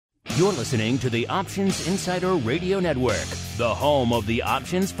You're listening to the Options Insider Radio Network, the home of the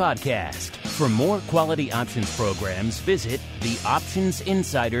Options Podcast. For more quality options programs, visit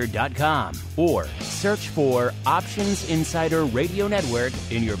theoptionsinsider.com or search for Options Insider Radio Network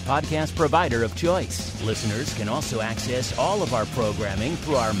in your podcast provider of choice. Listeners can also access all of our programming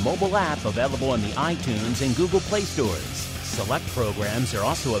through our mobile app available in the iTunes and Google Play stores. Select programs are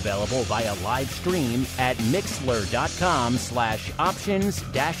also available via live stream at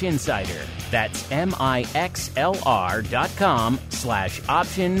mixlr.com/options-insider. That's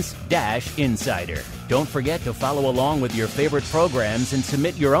mixlr.com/options-insider. Don't forget to follow along with your favorite programs and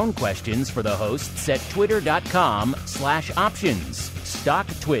submit your own questions for the hosts at twitter.com/options,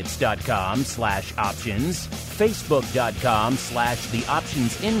 stocktwits.com/options,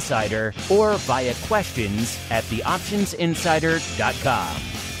 facebook.com/theoptionsinsider, or via questions at theoptionsinsider.com.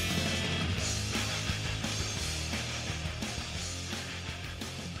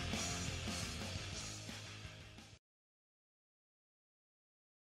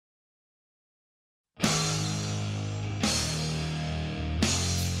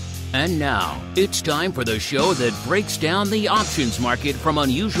 And now, it's time for the show that breaks down the options market from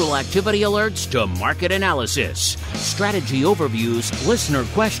unusual activity alerts to market analysis, strategy overviews, listener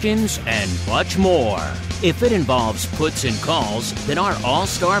questions, and much more. If it involves puts and calls, then our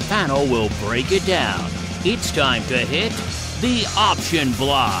all-star panel will break it down. It's time to hit the Option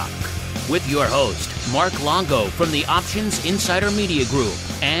Block with your host, Mark Longo from the Options Insider Media Group,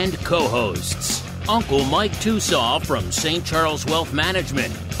 and co-hosts, Uncle Mike TOSAW from St. Charles Wealth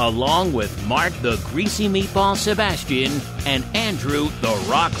Management, along with Mark the Greasy Meatball Sebastian and Andrew the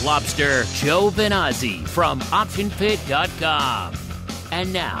Rock Lobster Giovinazzi from OptionPit.com.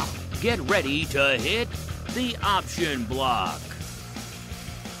 And now, get ready to hit the Option Block.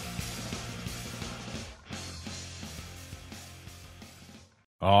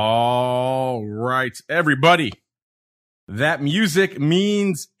 All right, everybody. That music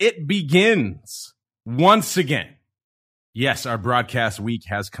means it begins once again. Yes, our broadcast week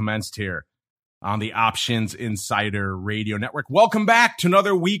has commenced here on the Options Insider Radio Network. Welcome back to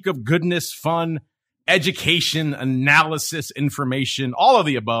another week of goodness, fun, education, analysis, information, all of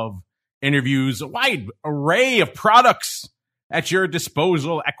the above, interviews, a wide array of products at your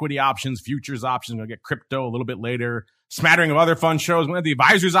disposal, equity options, futures options. We'll get crypto a little bit later, smattering of other fun shows. We have the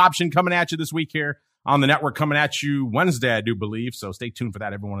advisor's option coming at you this week here on the network, coming at you Wednesday, I do believe. So stay tuned for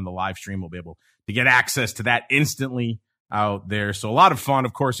that. Everyone in the live stream will be able to get access to that instantly out there. So a lot of fun,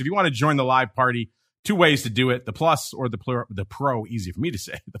 of course. If you want to join the live party, two ways to do it: the plus or the pro. Easy for me to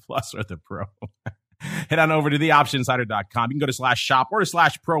say, the plus or the pro. Head on over to theoptioninsider.com. You can go to /shop or to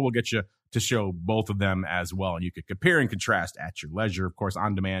 /pro. We'll get you to show both of them as well. And you can compare and contrast at your leisure, of course,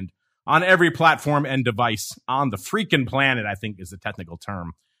 on demand on every platform and device on the freaking planet, I think is the technical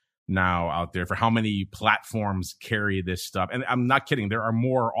term now out there for how many platforms carry this stuff. And I'm not kidding. There are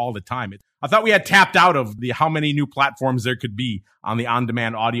more all the time. I thought we had tapped out of the how many new platforms there could be on the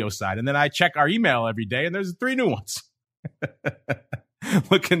on-demand audio side. And then I check our email every day and there's 3 new ones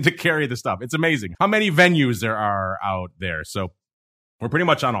looking to carry the stuff. It's amazing how many venues there are out there. So we're pretty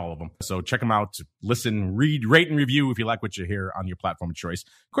much on all of them. So check them out, listen, read, rate, and review if you like what you hear on your platform of choice.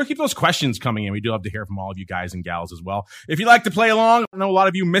 Of course, keep those questions coming in. We do love to hear from all of you guys and gals as well. If you'd like to play along, I know a lot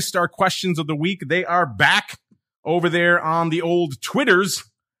of you missed our questions of the week. They are back over there on the old Twitters.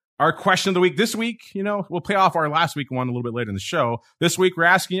 Our question of the week this week, we'll play off our last week one a little bit later in the show. This week, we're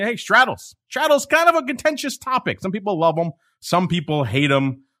asking you, hey, straddles. Straddles, kind of a contentious topic. Some people love them. Some people hate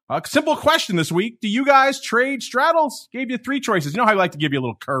them. A simple question this week. Do you guys trade straddles? Gave you 3 choices. You know how I like to give you a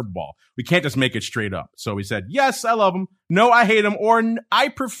little curveball. We can't just make it straight up. So we said, yes, I love them. No, I hate them. Or I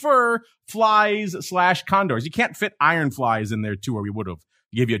prefer flies/condors. You can't fit iron flies in there too, or we would have.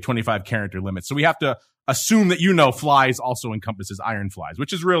 Give you a 25 character limit. So we have to assume that flies also encompasses iron flies,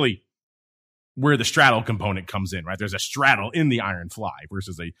 which is really where the straddle component comes in, right? There's a straddle in the iron fly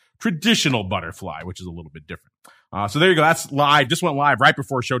versus a traditional butterfly, which is a little bit different. So there you go. That's live. Just went live right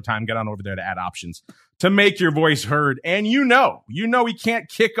before showtime. Get on over there to add options to make your voice heard. And we can't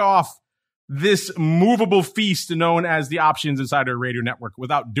kick off this movable feast known as the Options Insider Radio Network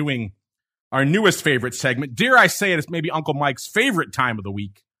without doing our newest favorite segment. Dare I say it's maybe Uncle Mike's favorite time of the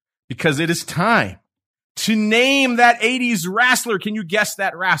week, because it is time to name that 80s wrestler. Can you guess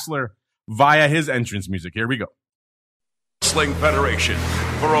that wrestler via his entrance music? Here we go. Wrestling Federation,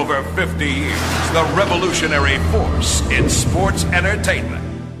 for over 50 years, the revolutionary force in sports entertainment.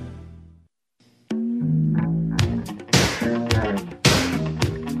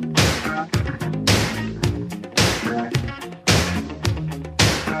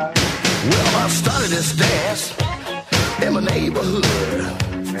 Well, I started this dance in my neighborhood.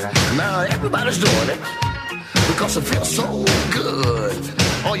 Now everybody's doing it because it feels so good.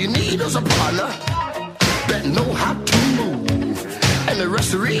 All you need is a partner that know how to move, and the rest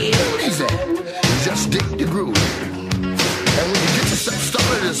is real easy. Just dig the groove. And when you get yourself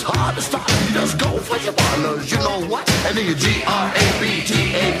started, it's hard to stop. You just go for your partners, you know what? And then you GRABTAGFCAKES.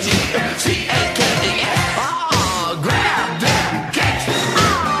 Ah, grab them cakes.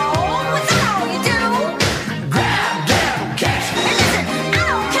 Oh, what's all you do? Grab them cakes. And listen, I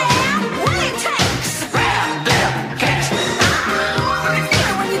don't care what it takes. Grab them cakes. Oh, I feel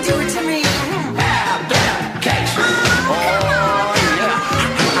it when you do it to me. Grab them cakes. Oh,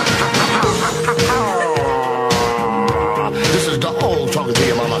 yeah. This is Dog talking to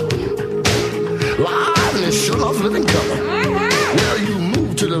you, mama. Live and it's sure enough living color. Well, you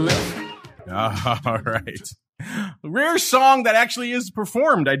move to the left. All right. Rare song that actually is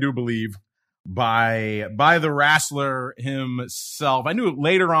performed, I do believe, by the wrestler himself. I knew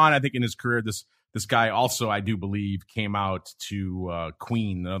later on, I think in his career, this guy also, I do believe, came out to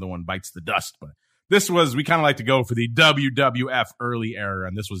Queen. Another one, Bites the Dust. But this was, we kind of like to go for the WWF early era,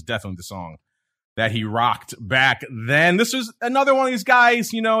 and this was definitely the song that he rocked back then. This was another one of these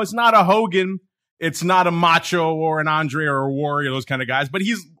guys, you know, it's not a Hogan, it's not a Macho or an Andre or a Warrior, those kind of guys, but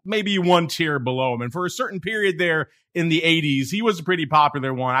he's maybe one tier below him. And for a certain period there in the 80s, he was a pretty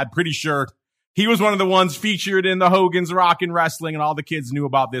popular one. I'm pretty sure he was one of the ones featured in the Hogan's Rockin' Wrestling, and all the kids knew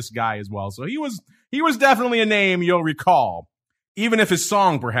about this guy as well. So he was definitely a name you'll recall, even if his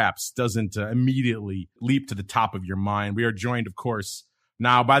song perhaps doesn't immediately leap to the top of your mind. We are joined, of course,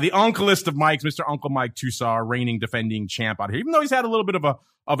 now by the uncleest of Mikes, Mr. Uncle Mike TOSAW, reigning defending champ out here, even though he's had a little bit of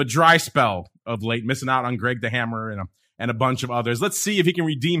a dry spell of late, missing out on Greg the Hammer and a bunch of others. Let's see if he can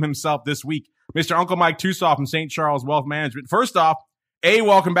redeem himself this week. Mr. Uncle Mike TOSAW from St. Charles Wealth Management. First off, A,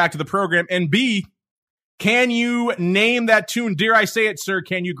 welcome back to the program, and B, can you name that tune? Dare I say it, sir?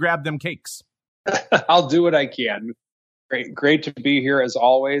 Can you grab them cakes? I'll do what I can. Great to be here as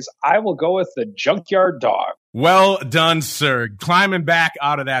always. I will go with the Junkyard Dog. Well done, sir. Climbing back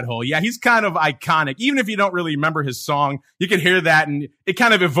out of that hole. Yeah, he's kind of iconic. Even if you don't really remember his song, you can hear that, and it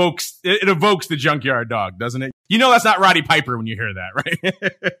kind of evokes the Junkyard Dog, doesn't it? You know that's not Roddy Piper when you hear that, right?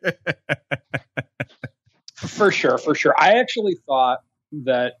 For sure. I actually thought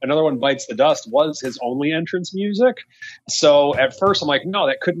that Another One Bites the Dust was his only entrance music. So at first I'm like, no,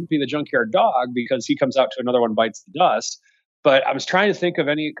 that couldn't be the Junkyard Dog because he comes out to Another One Bites the Dust. But I was trying to think of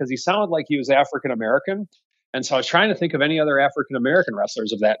any, because he sounded like he was African American. And so I was trying to think of any other African American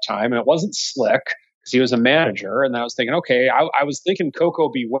wrestlers of that time. And it wasn't Slick because he was a manager. And I was thinking, okay, I was thinking Coco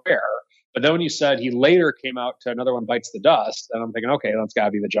Beware. But then when you said he later came out to Another One Bites the Dust, then I'm thinking, okay, that's got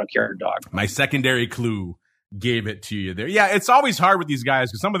to be the Junkyard Dog. My secondary clue gave it to you there. Yeah, it's always hard with these guys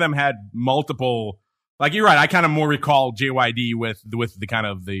because some of them had multiple. Like, you're right, I kind of more recall JYD with the kind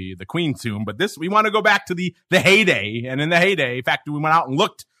of the Queen tune, but this, we want to go back to the heyday. And in the heyday, in fact, we went out and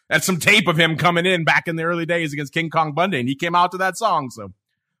looked at some tape of him coming in back in the early days against King Kong Bundy, and he came out to that song. So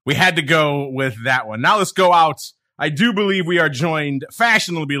we had to go with that one. Now let's go out. I do believe we are joined,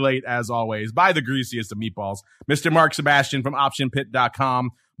 fashionably late as always, by the greasiest of meatballs, Mr. Mark Sebastian from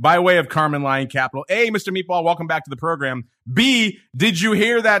OptionPit.com, by way of Carmen Lion Capital. A, Mr. Meatball, welcome back to the program. B, did you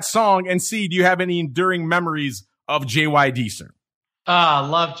hear that song? And C, do you have any enduring memories of JYD, sir?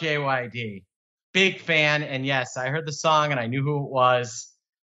 Love JYD. Big fan. And yes, I heard the song and I knew who it was.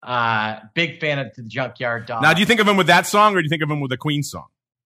 Big fan of the Junkyard Dog. Now, do you think of him with that song or do you think of him with the Queen song?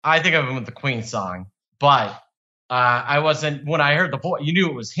 I think of him with the Queen song. But I wasn't, when I heard the voice, you knew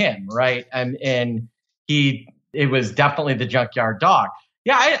it was him, right? And it was definitely the Junkyard Dog.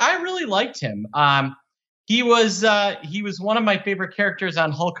 Yeah, I really liked him. He was one of my favorite characters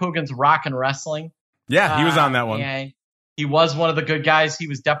on Hulk Hogan's Rockin' Wrestling. Yeah, he was on that one. Yeah, he was one of the good guys. He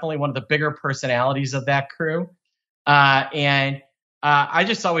was definitely one of the bigger personalities of that crew. And I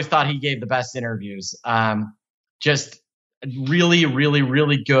just always thought he gave the best interviews. Just really, really,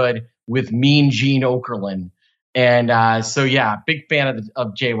 really good with Mean Gene Okerlund. And so, yeah, big fan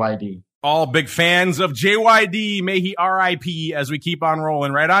of JYD. All big fans of JYD. May he RIP as we keep on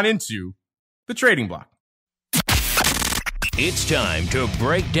rolling right on into the trading block. It's time to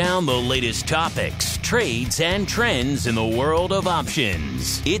break down the latest topics, trades, and trends in the world of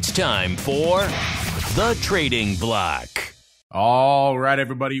options. It's time for the trading block. All right,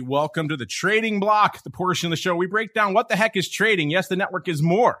 everybody. Welcome to the trading block, the portion of the show we break down what the heck is trading. Yes, the network is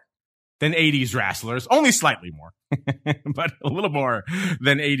more than 80s wrestlers, only slightly more, but a little more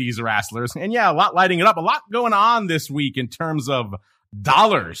than 80s wrestlers. And yeah, a lot lighting it up, a lot going on this week in terms of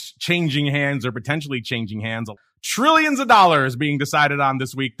dollars changing hands or potentially changing hands. Trillions of dollars being decided on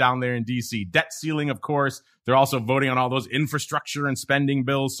this week down there in DC. Debt ceiling, of course. They're also voting on all those infrastructure and spending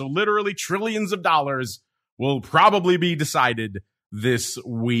bills. So literally trillions of dollars will probably be decided this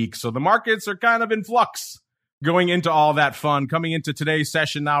week. So the markets are kind of in flux going into all that fun. Coming into today's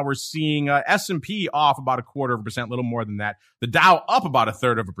session now, we're seeing S&P off about 0.25%, a little more than that. The Dow up about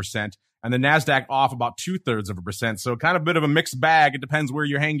 0.33%, and the NASDAQ off about 0.2%. So kind of a bit of a mixed bag. It depends where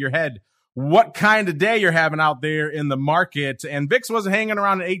you hang your head, what kind of day you're having out there in the market. And VIX was hanging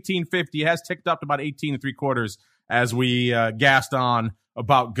around at 1850. It has ticked up to about 18.75 as we gassed on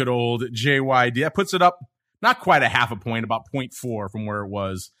about good old JYD. That puts it up not quite a half a point, about 0.4 from where it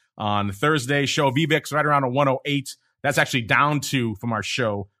was on Thursday. Show VVIX right around a 108. That's actually down 2 from our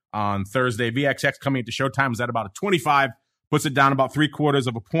show on Thursday. VXX coming into showtime is at about a 25, puts it down about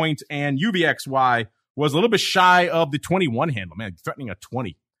 0.75 point. And UVXY was a little bit shy of the 21 handle. Man, threatening a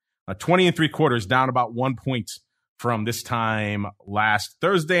 20. A 20.75 down about 1 point from this time last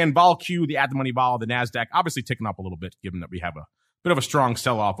Thursday. And vol Q, the at-the-money vol, the NASDAQ, obviously ticking up a little bit, given that we have a bit of a strong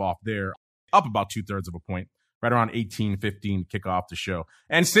sell-off off there, up about 2/3 of a point, right around 18.15 to kick off the show.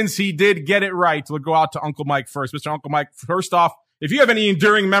 And since he did get it right, we'll go out to Uncle Mike first. Mr. Uncle Mike, first off, if you have any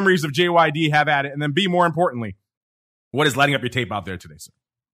enduring memories of JYD, have at it. And then B, more importantly, what is lighting up your tape out there today, sir?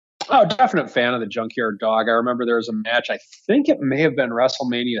 Oh, definite fan of the Junkyard Dog. I remember there was a match, I think it may have been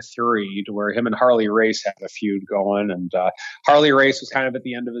WrestleMania 3, to where him and Harley Race had a feud going. And Harley Race was kind of at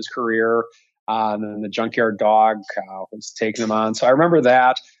the end of his career. And then the Junkyard Dog was taking him on. So I remember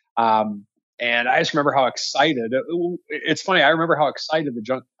that. And I just remember how excited, it's funny, I remember how excited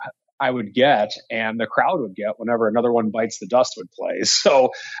I would get and the crowd would get whenever Another One Bites the Dust would play.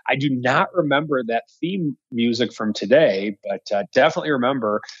 So I do not remember that theme music from today, but definitely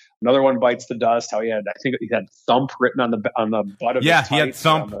remember Another One Bites the Dust, how I think he had Thump written on the butt of his tights. Yeah, he had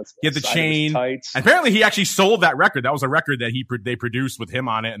Thump, he had the chain. Apparently he actually sold that record. That was a record that they produced with him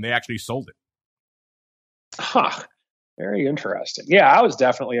on it, and they actually sold it. Huh. Very interesting. Yeah, I was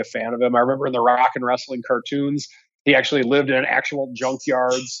definitely a fan of him. I remember in the Rock and Wrestling cartoons, he actually lived in an actual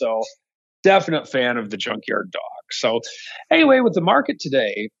junkyard. So definite fan of the Junkyard Dog. So anyway, with the market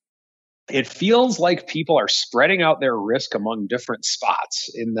today, it feels like people are spreading out their risk among different spots,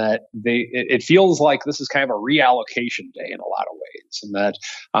 in that it feels like this is kind of a reallocation day in a lot of ways, in that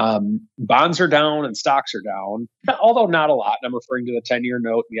bonds are down and stocks are down, although not a lot. I'm referring to the 10-year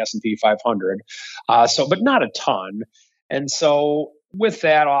note, the S&P 500. But not a ton. And so with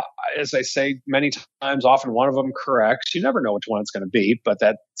that, as I say many times, often one of them corrects. You never know which one it's going to be, but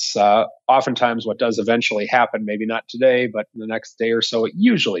that's oftentimes what does eventually happen. Maybe not today, but in the next day or so, it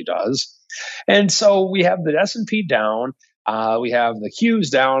usually does. And so we have the S&P down, we have the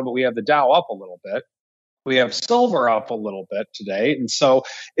Qs down, but we have the Dow up a little bit. We have silver up a little bit today. And so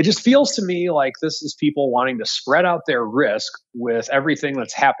it just feels to me like this is people wanting to spread out their risk with everything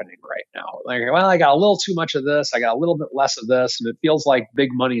that's happening right now. Like, well, I got a little too much of this. I got a little bit less of this. And it feels like big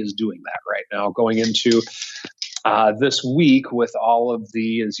money is doing that right now, going into this week with all of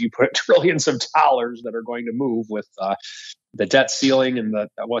the, as you put it, trillions of dollars that are going to move with the debt ceiling and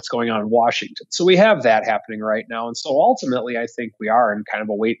what's going on in Washington. So we have that happening right now. And so ultimately, I think we are in kind of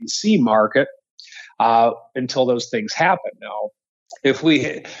a wait and see market until those things happen. Now,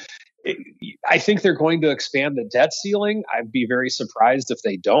 I think they're going to expand the debt ceiling. I'd be very surprised if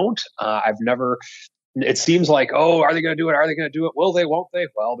they don't. It seems like, are they going to do it? Are they going to do it? Will they? Won't they?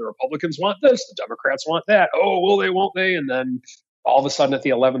 Well, the Republicans want this. The Democrats want that. Oh, will they? Won't they? And then all of a sudden at the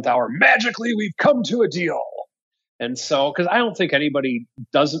 11th hour, magically, we've come to a deal. And so, because I don't think anybody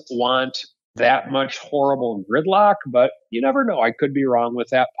doesn't want that much horrible gridlock, but you never know. I could be wrong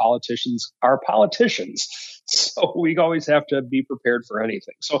with that. Politicians are politicians. So we always have to be prepared for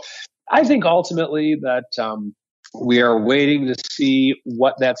anything. So I think ultimately that we are waiting to see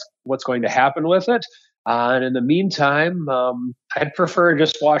what's going to happen with it. And in the meantime, I'd prefer to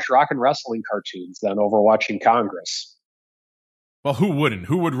just watch Rock and Wrestling cartoons than over watching Congress. Well, who wouldn't?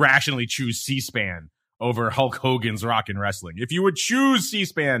 Who would rationally choose C-SPAN over Hulk Hogan's Rock and Wrestling? If you would choose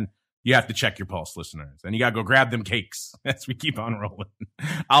C-SPAN, you have to check your pulse, listeners. And you got to go grab them cakes as we keep on rolling.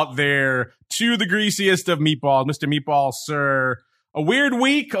 Out there to the greasiest of meatballs. Mr. Meatball, sir. A weird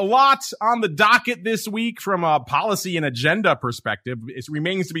week. A lot on the docket this week from a policy and agenda perspective. It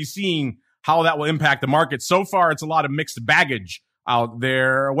remains to be seen how that will impact the market. So far, it's a lot of mixed baggage out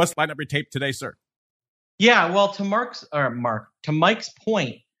there. What's lighting up your tape today, sir? Yeah, well, to Mike's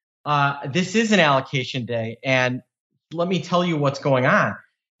point, this is an allocation day. And let me tell you what's going on.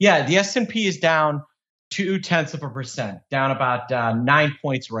 Yeah, the S&P is down 0.2%, down about 9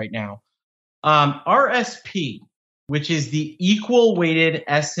 points right now. RSP, which is the equal weighted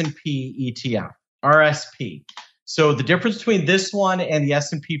S&P ETF, RSP, So the difference between this one and the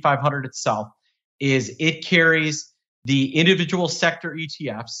S&P 500 itself is it carries the individual sector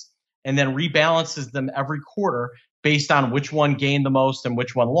ETFs and then rebalances them every quarter based on which one gained the most and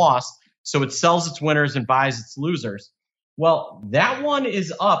which one lost. So it sells its winners and buys its losers. Well, that one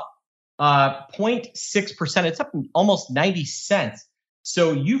is up 0.6%. It's up almost 90 cents.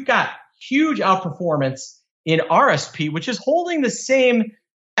 So you've got huge outperformance in RSP, which is holding the same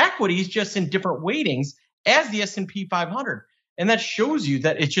equities just in different weightings as the S&P 500. And that shows you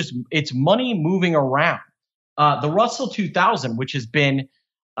that it's money moving around. The Russell 2000, which has been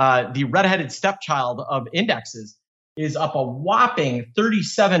the redheaded stepchild of indexes, is up a whopping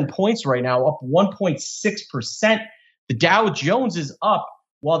 37 points right now, up 1.6%. The Dow Jones is up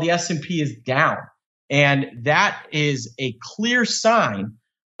while the S&P is down. And that is a clear sign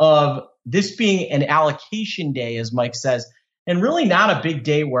of this being an allocation day, as Mike says, and really not a big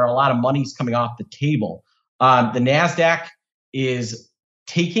day where a lot of money's coming off the table. The NASDAQ is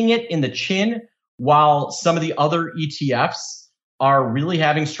taking it in the chin while some of the other ETFs are really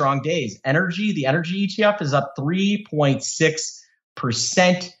having strong days. The energy ETF is up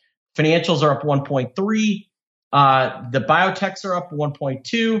 3.6%. Financials are up 1.3%. The biotechs are up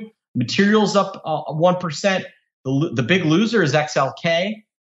 1.2%. Materials up 1%. The big loser is XLK,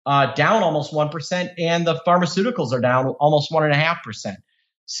 down almost 1%, and the pharmaceuticals are down almost 1.5%.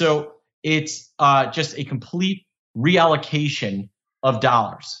 So it's just a complete reallocation of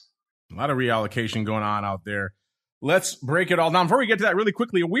dollars. A lot of reallocation going on out there. Let's break it all down. Before we get to that, really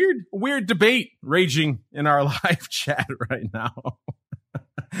quickly, a weird debate raging in our live chat right now.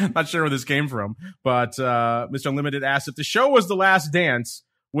 Not sure where this came from, but Mr. Unlimited asked, if the show was The Last Dance,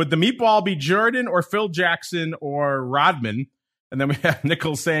 would the meatball be Jordan or Phil Jackson or Rodman? And then we have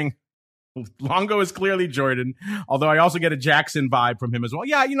Nichols saying, Longo is clearly Jordan, although I also get a Jackson vibe from him as well.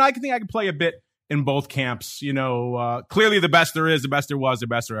 Yeah, I think I can play a bit in both camps. Clearly the best there is, the best there was, the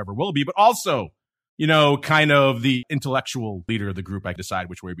best there ever will be, but also, kind of the intellectual leader of the group. I decide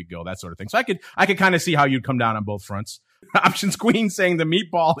which way we go, that sort of thing. So I could kind of see how you'd come down on both fronts. Options Queen saying the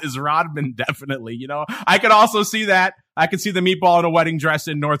meatball is Rodman, definitely. I could also see that. I could see the meatball in a wedding dress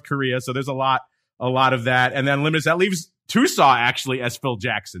in North Korea. So there's a lot of that. And then Limited, that leaves TOSAW actually as Phil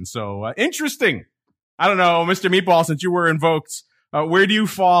Jackson. So interesting. I don't know, Mr. Meatball, since you were invoked, where do you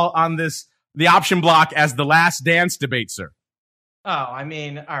fall on the option block as the Last Dance debate, sir? Oh, I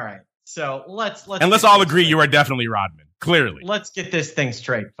mean, all right. So let's all agree you are definitely Rodman. Clearly. Let's get this thing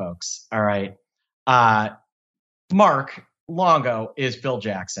straight, folks. All right. Mark Longo is Phil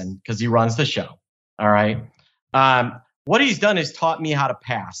Jackson because he runs the show. All right. What he's done is taught me how to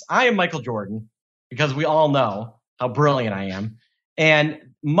pass. I am Michael Jordan because we all know how brilliant I am. And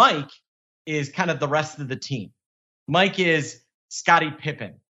Mike is kind of the rest of the team. Mike is Scottie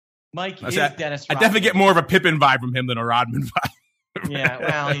Pippen. Mike is Dennis Rodman. I definitely get more of a Pippen vibe from him than a Rodman vibe. Yeah,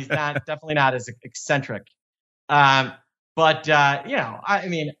 well, he's definitely not as eccentric. I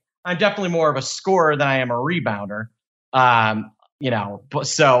mean, I'm definitely more of a scorer than I am a rebounder.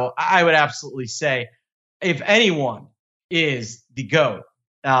 So I would absolutely say if anyone is the GOAT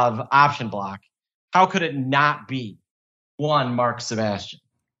of option block, how could it not be one Mark Sebastian?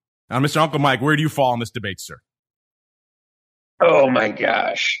 Now, Mr. Uncle Mike, where do you fall in this debate, sir? Oh my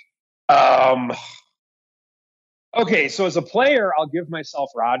gosh. Okay, so as a player, I'll give myself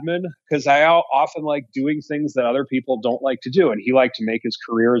Rodman because I often like doing things that other people don't like to do, and he liked to make his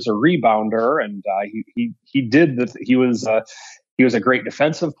career as a rebounder, and he was a great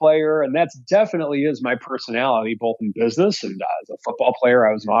defensive player, and that's definitely is my personality, both in business and as a football player.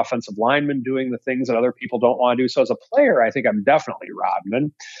 I was an offensive lineman doing the things that other people don't want to do. So as a player, I think I'm definitely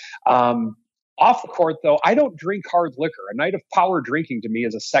Rodman. Off the court, though, I don't drink hard liquor. A night of power drinking to me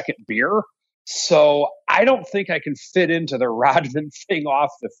is a second beer. So I don't think I can fit into the Rodman thing off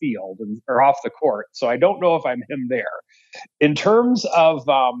the field or off the court. So I don't know if I'm him there. In terms of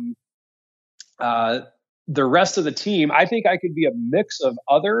the rest of the team, I think I could be a mix of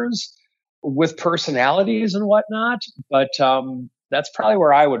others with personalities and whatnot. But that's probably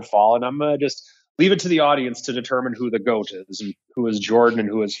where I would fall. And I'm going to just leave it to the audience to determine who the GOAT is and who is Jordan and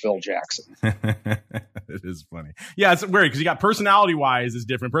who is Phil Jackson. It is funny. Yeah, it's weird because you got personality-wise is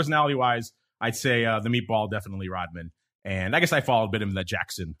different. Personality-wise, I'd say the meatball, definitely Rodman. And I guess I fall a bit in that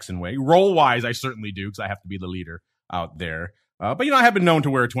Jackson way. Role-wise, I certainly do because I have to be the leader out there. But, I have been known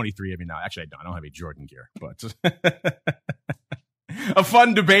to wear a 23 every now. Actually, I don't have a Jordan gear. But a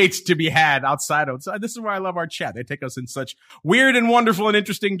fun debate to be had outside. This is why I love our chat. They take us in such weird and wonderful and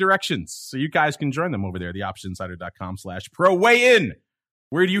interesting directions. So you guys can join them over there, theoptioninsider.com/pro. Weigh in.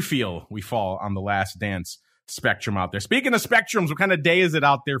 Where do you feel we fall on the Last Dance spectrum out there? Speaking of spectrums, what kind of day is it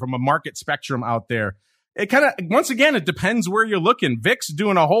out there from a market spectrum out there? it kind of, once again, it depends where you're looking. VIX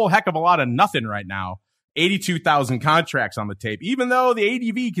doing a whole heck of a lot of nothing right now. 82,000 contracts on the tape, even though the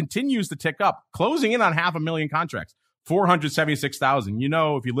ADV continues to tick up, closing in on 500,000 contracts, 476,000. You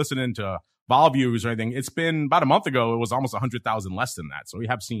know, if you listen into vol views or anything, it's been about a month ago, it was almost 100,000 less than that. So we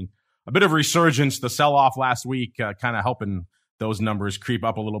have seen a bit of resurgence. The sell-off last week kind of helping those numbers creep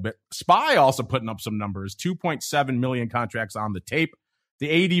up a little bit. SPY also putting up some numbers, 2.7 million contracts on the tape. The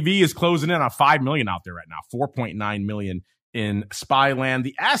ADV is closing in on 5 million out there right now, 4.9 million in SPY land.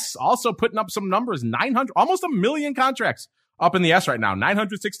 The S also putting up some numbers, 900, almost 1 million contracts up in the S right now,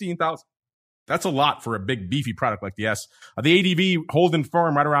 916,000. That's a lot for a big beefy product like the S. The ADV holding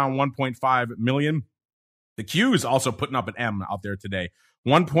firm right around 1.5 million. The Qs also putting up an M out there today,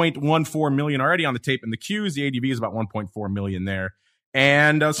 1.14 million already on the tape. And the Qs, the ADV is about 1.4 million there.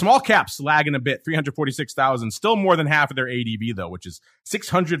 And small caps lagging a bit, 346,000, still more than half of their ADV though, which is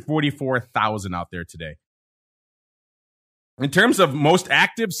 644,000 out there today. In terms of most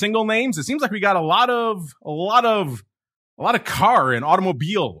active single names, it seems like we got a lot of car and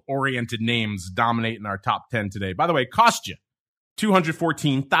automobile oriented names dominating our top 10 today. By the way, cost you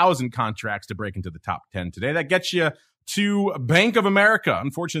 214,000 contracts to break into the top 10 today. That gets you to Bank of America.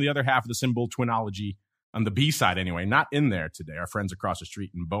 Unfortunately, the other half of the symbol Twinology on the B side anyway, not in there today. Our friends across the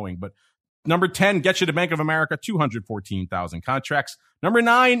street in Boeing. But number 10 gets you to Bank of America, 214,000 contracts. Number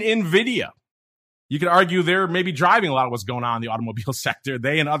 9, NVIDIA. You could argue they're maybe driving a lot of what's going on in the automobile sector,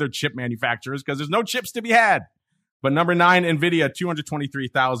 they and other chip manufacturers, because there's no chips to be had. But number 9, NVIDIA,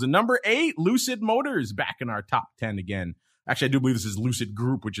 223,000. Number 8, Lucid Motors, back in our top 10 again. Actually, I do believe this is Lucid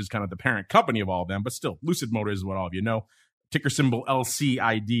Group, which is kind of the parent company of all of them. But still, Lucid Motors is what all of you know. Ticker symbol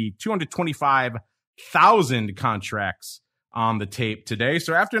LCID, 225,000 contracts on the tape today.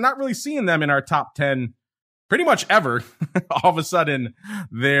 So after not really seeing them in our top 10 pretty much ever, all of a sudden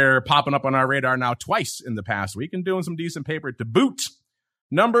they're popping up on our radar now twice in the past week and doing some decent paper to boot.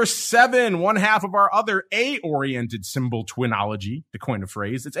 Number 7, one half of our other A-oriented symbol Twinology, to coin a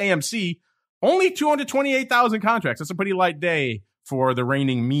phrase. It's AMC, only 228,000 contracts. That's a pretty light day for the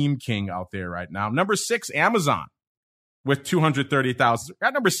reigning meme king out there right now. Number 6, Amazon, with 230,000. We're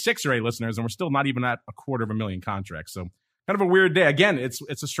at number 6 already, listeners, and we're still not even at 250,000 contracts. So kind of a weird day. Again, it's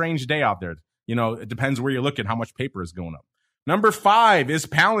a strange day out there. You know, it depends where you look at how much paper is going up. Number 5 is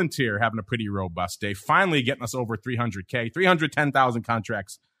Palantir, having a pretty robust day, finally getting us over 300K, 310,000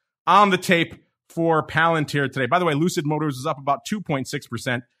 contracts on the tape for Palantir today. By the way, Lucid Motors is up about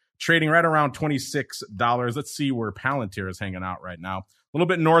 2.6%, trading right around $26. Let's see where Palantir is hanging out right now. A little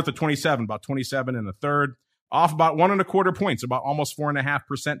bit north of 27, about 27 and a third, off about 1.25 points, about almost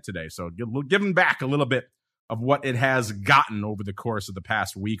 4.5% today. So giving back a little bit of what it has gotten over the course of the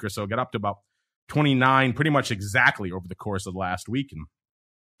past week or so. Got up to about 29 pretty much exactly over the course of the last week, and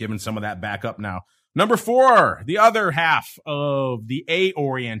giving some of that back up now. Number 4, the other half of the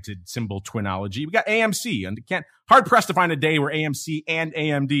A-oriented symbol Twinology. We got AMC, and hard pressed to find a day where AMC and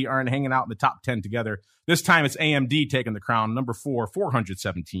AMD aren't hanging out in the top 10 together. This time it's AMD taking the crown. Number 4,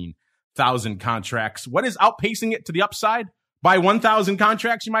 417,000 contracts. What is outpacing it to the upside by 1,000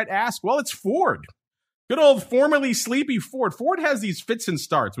 contracts, you might ask? Well, it's Ford. Good old formerly sleepy Ford. Ford has these fits and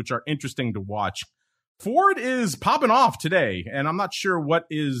starts, which are interesting to watch. Ford is popping off today, and I'm not sure what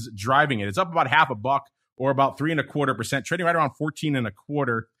is driving it. It's up about $0.50 or about 3.25%, trading right around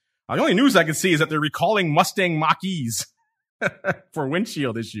 14.25. The only news I can see is that they're recalling Mustang Mach-E's for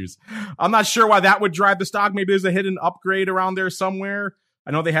windshield issues. I'm not sure why that would drive the stock. Maybe there's a hidden upgrade around there somewhere.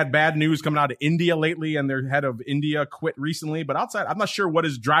 I know they had bad news coming out of India lately, and their head of India quit recently. But outside, I'm not sure what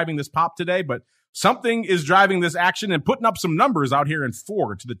is driving this pop today, but something is driving this action and putting up some numbers out here in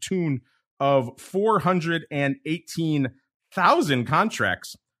Ford to the tune of 418,000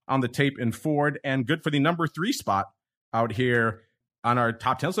 contracts on the tape in Ford, and good for the number 3 spot out here on our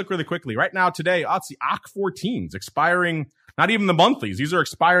top 10. Let's look really quickly. Right now, today, it's the OC14s expiring, not even the monthlies. These are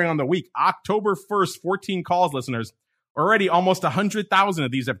expiring on the week. October 1st, 14 calls, listeners. Already almost 100,000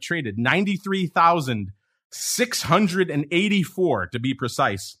 of these have traded. 93,684 to be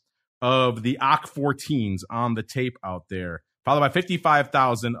precise of the OC14s on the tape out there, followed by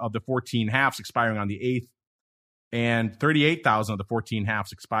 55,000 of the 14 halves expiring on the 8th, and 38,000 of the 14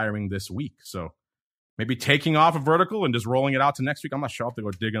 halves expiring this week. So maybe taking off a vertical and just rolling it out to next week. I'm not sure. I'll have to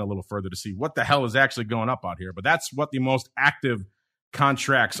go digging a little further to see what the hell is actually going up out here. But that's what the most active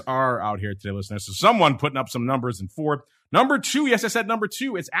contracts are out here today, listeners. So someone putting up some numbers in Ford. Number 2, yes, I said number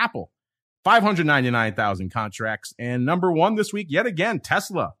 2, it's Apple. 599,000 contracts. And number 1 this week, yet again,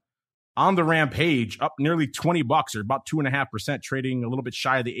 Tesla. On the rampage, up nearly $20 or about 2.5%, trading a little bit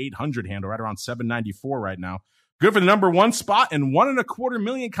shy of the 800 handle, right around 794 right now. good for the number 1 spot and 1.25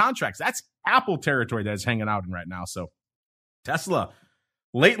 million contracts. That's Apple territory that is hanging out in right now. So Tesla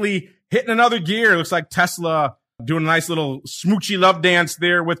lately hitting another gear. Looks like Tesla doing a nice little smoochy love dance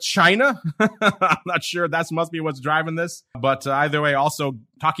there with China. I'm not sure that must be what's driving this. But either way, also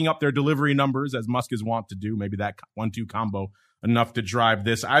talking up their delivery numbers as Musk is wont to do. Maybe that 1-2 combo enough to drive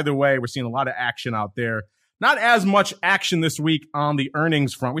this. Either way, we're seeing a lot of action out there. Not as much action this week on the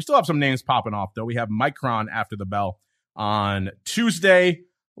earnings front. We still have some names popping off, though. We have Micron after the bell on Tuesday.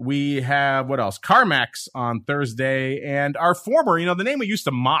 We have, what else? CarMax on Thursday. And our former, the name we used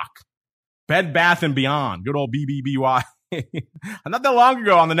to mock, Bed Bath & Beyond, good old BBBY. Not that long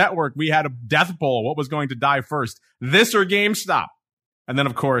ago on the network, we had a death poll. What was going to die first, this or GameStop? And then,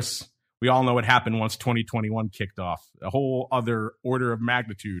 of course, we all know what happened once 2021 kicked off. A whole other order of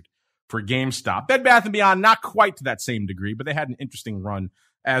magnitude for GameStop. Bed Bath & Beyond, not quite to that same degree, but they had an interesting run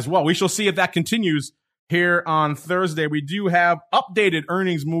as well. We shall see if that continues here on Thursday. We do have updated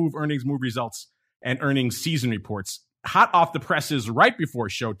earnings move results and earnings season reports hot off the presses right before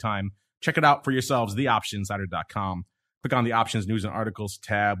showtime. Check it out for yourselves, theoptionsinsider.com. Click on the options, news, and articles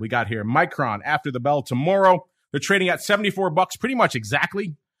tab. We got here Micron after the bell tomorrow. They're trading at $74, pretty much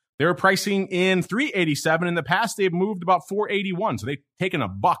exactly. They were pricing in $387. In the past, they've moved about $481. So they've taken a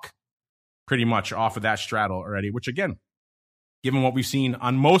buck pretty much off of that straddle already, which again, given what we've seen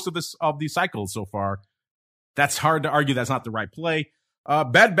on most of these cycles so far, that's hard to argue that's not the right play.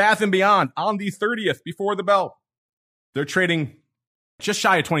 Bed Bath & Beyond on the 30th before the bell. They're trading just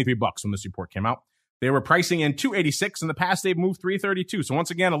shy of $23 when this report came out. They were pricing in $286. In the past, they've moved $332. So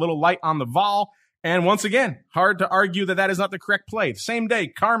once again, a little light on the vol. And once again, hard to argue that is not the correct play. Same day,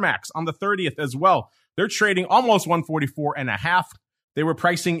 CarMax on the 30th as well. They're trading almost $144.5. They were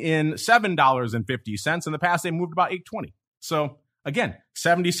pricing in $7.50. In the past, they moved about $8.20. So again,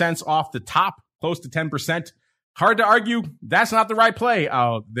 70 cents off the top, close to 10%. Hard to argue that's not the right play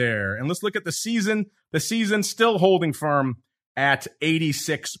out there. And let's look at the season. The season still holding firm at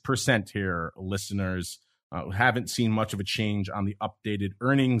 86% here, listeners. Haven't seen much of a change on the updated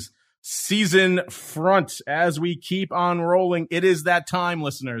earnings season front. As we keep on rolling, it is that time,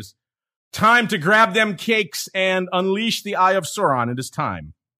 listeners. Time to grab them cakes and unleash the Eye of Sauron. It is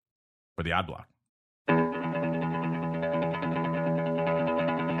time for the Odd Block.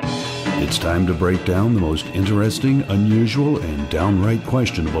 It's time to break down the most interesting, unusual, and downright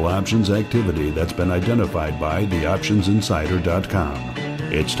questionable options activity that's been identified by theoptionsinsider.com.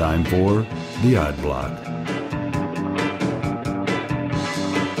 It's time for the Odd Block.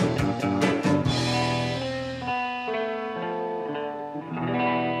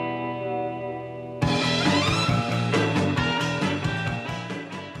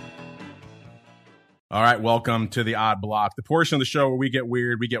 All right, welcome to the Odd Block, the portion of the show where we get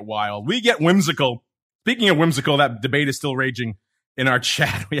weird, we get wild, we get whimsical. Speaking of whimsical, that debate is still raging in our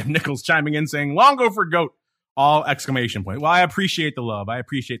chat. We have Nichols chiming in saying, "Longo for GOAT," all exclamation point. Well, I appreciate the love. I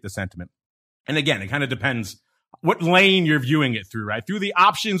appreciate the sentiment. And again, it kind of depends what lane you're viewing it through, right? Through the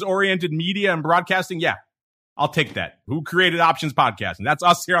options-oriented media and broadcasting, yeah, I'll take that. Who created options podcasting? That's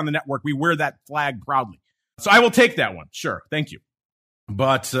us here on the network. We wear that flag proudly. So I will take that one. Sure. Thank you.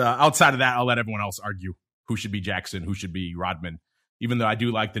 But outside of that, I'll let everyone else argue who should be Jackson, who should be Rodman, even though I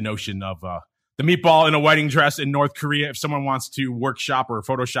do like the notion of the meatball in a wedding dress in North Korea. If someone wants to workshop or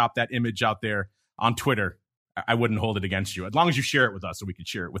Photoshop that image out there on Twitter, I wouldn't hold it against you, as long as you share it with us so we can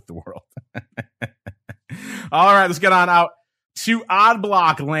share it with the world. All right, let's get on out to Odd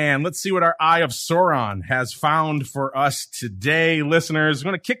Block land. Let's see what our Eye of Sauron has found for us today, listeners. We're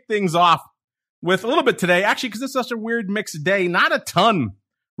going to kick things off with a little bit today, actually, because it's such a weird mixed day. Not a ton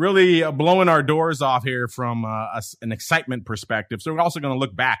really blowing our doors off here from an excitement perspective. So we're also going to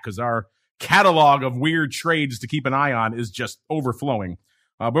look back because our catalog of weird trades to keep an eye on is just overflowing.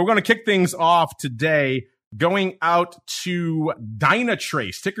 But we're going to kick things off today going out to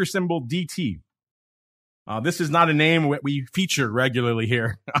Dynatrace, ticker symbol DT. This is not a name we feature regularly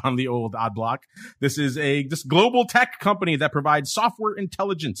here on the old Odd Block. This is this global tech company that provides software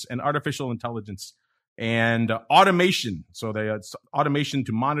intelligence and artificial intelligence and automation. So they automation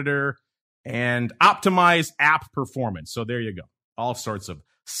to monitor and optimize app performance. So there you go. All sorts of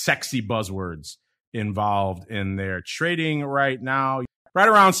sexy buzzwords involved in their trading right now. Right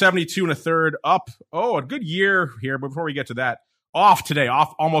around 72 1/3 up. Oh, a good year here. But before we get to that, off today,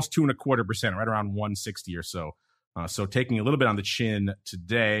 off almost 2.25%, right around 160 or so. So taking a little bit on the chin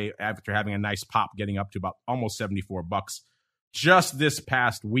today after having a nice pop, getting up to about almost $74 just this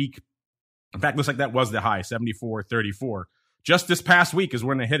past week. In fact, looks like that was the high, 74.34. Just this past week is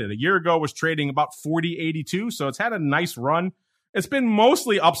when they hit it. A year ago was trading about 40.82, so it's had a nice run. It's been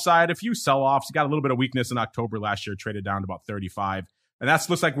mostly upside, a few sell-offs. Got a little bit of weakness in October last year, traded down to about 35. And that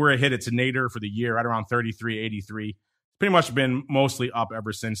looks like we're hit its nadir for the year, right around 33.83. Pretty much been mostly up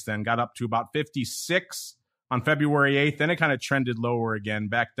ever since then. Got up to about 56 on February 8th. Then it kind of trended lower again,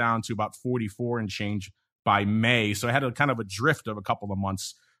 back down to about 44 and change by May. So I had a kind of a drift of a couple of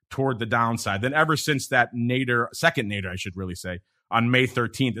months toward the downside. Then ever since that nadir, second nadir, I should really say, on May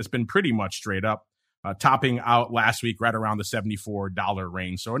 13th, it's been pretty much straight up, topping out last week right around the $74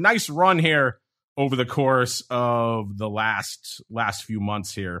 range. So a nice run here over the course of the last few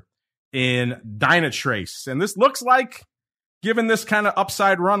months here in Dynatrace. And this looks like, given this kind of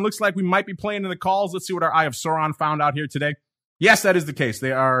upside run, looks like we might be playing in the calls. Let's see what our Eye of Sauron found out here today. Yes, that is the case.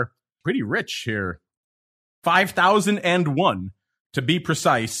 They are pretty rich here. 5,001 to be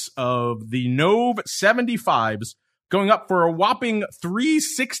precise of the Nove 75s, going up for a whopping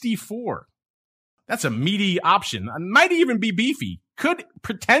 364. That's a meaty option. It might even be beefy. Could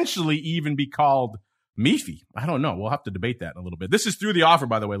potentially even be called meefy. I don't know. We'll have to debate that in a little bit. This is through the offer,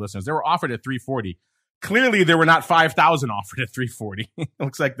 by the way, listeners. They were offered at 340. Clearly, there were not 5,000 offered at 340. It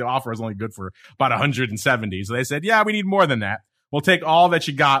looks like the offer was only good for about 170. So they said, yeah, we need more than that. We'll take all that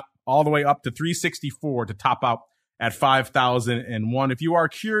you got all the way up to 364 to top out at 5,001. If you are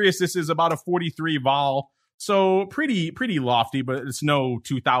curious, this is about a 43 vol. So pretty lofty, but it's no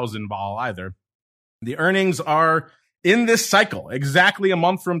 2,000 vol either. The earnings are in this cycle, exactly a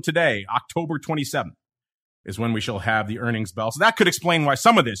month from today, October 27th, is when we shall have the earnings bell. So that could explain why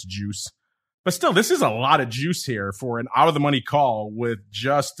some of this juice. But still, this is a lot of juice here for an out-of-the-money call with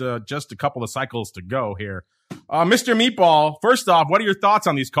just a couple of cycles to go here. Mr. Meatball, first off, what are your thoughts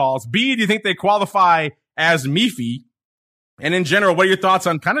on these calls? B, do you think they qualify as meefy? And in general, what are your thoughts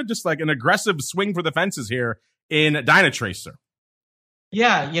on kind of just like an aggressive swing for the fences here in Dynatrace, sir?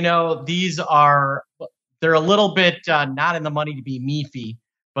 Yeah, they're a little bit not in the money to be meefy,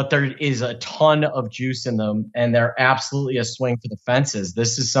 but there is a ton of juice in them, and they're absolutely a swing for the fences.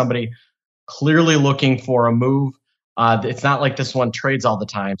 This is somebody clearly looking for a move. It's not like this one trades all the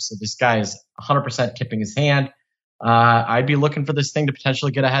time, so this guy is 100% tipping his hand. I'd be looking for this thing to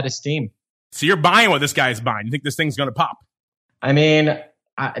potentially get ahead of steam. So you're buying what this guy is buying. You think this thing's going to pop? I mean,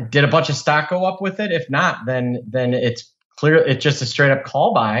 did a bunch of stock go up with it? If not, then it's clear. It's just a straight up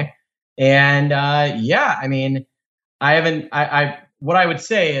call buy. And I mean, what I would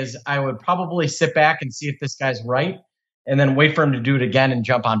say is I would probably sit back and see if this guy's right, and then wait for him to do it again and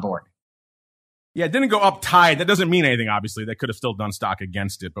jump on board. Yeah, it didn't go up tide. That doesn't mean anything, obviously. They could have still done stock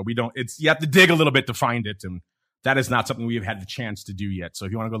against it, but you have to dig a little bit to find it. And that is not something we've had the chance to do yet. So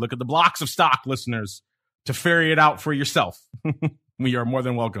if you want to go look at the blocks of stock, listeners, to ferry it out for yourself, we are more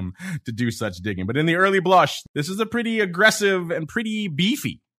than welcome to do such digging. But in the early blush, this is a pretty aggressive and pretty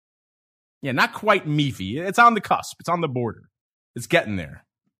beefy. Yeah, not quite meefy. It's on the cusp. It's on the border. It's getting there.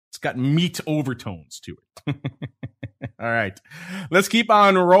 It's got meat overtones to it. All right. Let's keep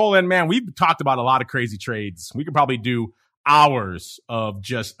on rolling, man. We've talked about a lot of crazy trades. We could probably do hours of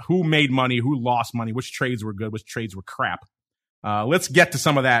just who made money, who lost money, which trades were good, which trades were crap. Let's get to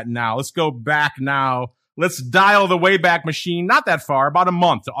some of that now. Let's go back now. Let's dial the Wayback Machine, not that far, about a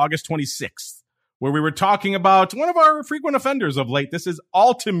month to August 26th, where we were talking about one of our frequent offenders of late. This is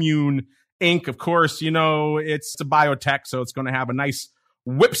Altimmune Inc. Of course, it's a biotech, so it's going to have a nice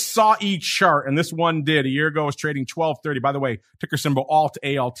whipsaw-y chart, and this one did. A year ago, it was trading $12.30. By the way, ticker symbol ALT,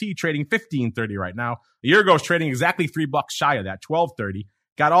 trading $15.30 right now. A year ago, it was trading exactly $3 shy of that, $12.30.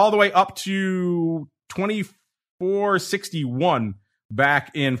 Got all the way up to $24.61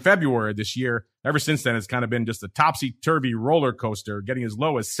 back in February of this year. Ever since then, it's kind of been just a topsy-turvy roller coaster, getting as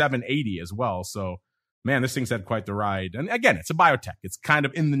low as $7.80 as well. So, man, this thing's had quite the ride. And again, it's a biotech. It's kind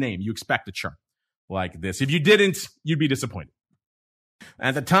of in the name. You expect a chart like this. If you didn't, you'd be disappointed.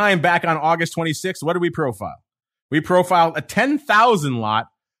 At the time, back on August 26th, what did we profile? We profiled a 10,000 lot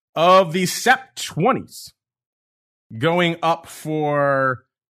of the SEP 20s going up for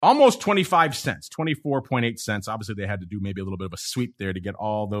almost 25 cents, 24.8 cents. Obviously, they had to do maybe a little bit of a sweep there to get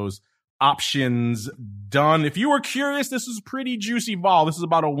all those options done. If you were curious, this is pretty juicy vol. This is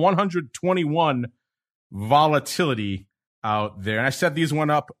about a 121 volatility out there. And I set these one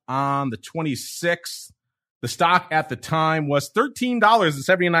up on the 26th. The stock at the time was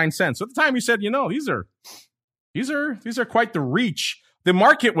 $13.79. So at the time, you said, these are quite the reach. The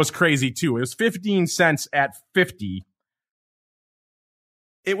market was crazy too. It was 15 cents at 50.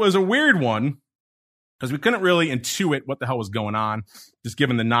 It was a weird one because we couldn't really intuit what the hell was going on, just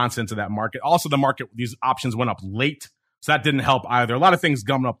given the nonsense of that market. Also, the market, these options went up late, so that didn't help either. A lot of things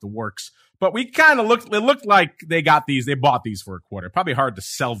gumming up the works. But we kind of it looked like they bought these for a quarter. Probably hard to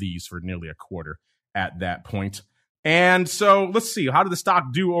sell these for nearly a quarter at that point. And so let's see, how did the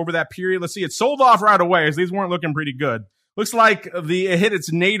stock do over that period? Let's see, it sold off right away, as these weren't looking pretty good. Looks like it hit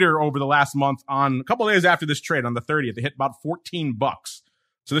its nadir over the last month on a couple of days after this trade on the 30th. It hit about $14.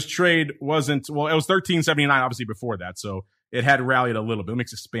 So this trade wasn't, well, it was $13.79 obviously before that. So it had rallied a little bit. Let me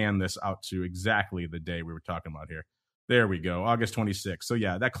expand this out to exactly the day we were talking about here. There we go, August 26th. So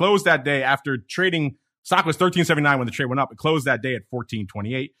yeah, that closed that day after trading. Stock was $13.79 when the trade went up. It closed that day at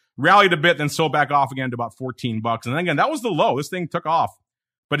 $14.28. Rallied a bit, then sold back off again to about $14. And again, that was the low. This thing took off,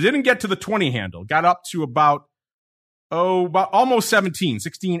 but it didn't get to the 20 handle. Got up to about almost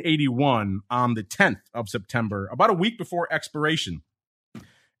 1681 on the 10th of September, about a week before expiration.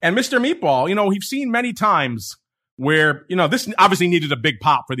 And Mr. Meatball, we've seen many times where, this obviously needed a big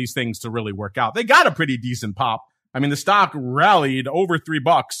pop for these things to really work out. They got a pretty decent pop. I mean, the stock rallied over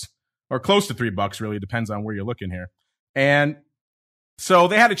 $3 or close to $3, really. Depends on where you're looking here. And so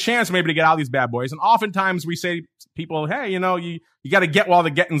they had a chance maybe to get out of these bad boys. And oftentimes we say to people, hey, you got to get while the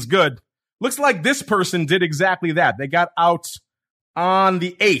getting's good. Looks like this person did exactly that. They got out on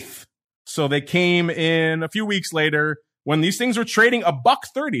the 8th. So they came in a few weeks later when these things were trading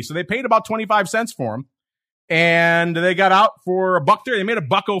 $1.30. So they paid about 25 cents for them. And they got out for $1.30. They made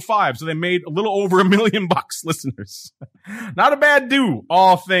 $1.05. So they made a little over $1 million, listeners. Not a bad do,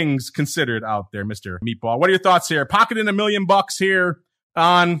 all things considered out there, Mr. Meatball. What are your thoughts here? Pocketing $1 million here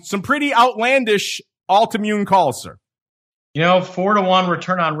on some pretty outlandish Altimmune calls, sir. 4-to-1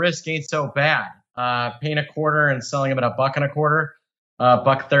 return on risk ain't so bad. Paying a quarter and selling them at $1.25,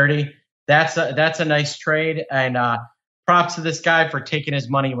 $1.30. That's a nice trade. And props to this guy for taking his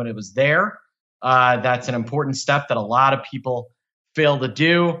money when it was there. That's an important step that a lot of people fail to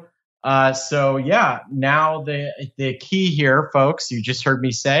do. So yeah, now the key here, folks, you just heard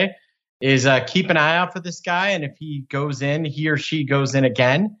me say, is keep an eye out for this guy. And if he or she goes in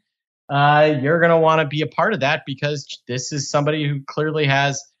again, you're going to want to be a part of that, because this is somebody who clearly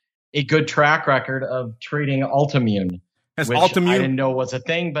has a good track record of trading Altimmune. Which Altimmune, I didn't know was a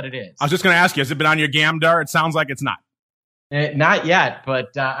thing, but it is. I was just going to ask you, has it been on your Gamdar? It sounds like it's not. Not yet,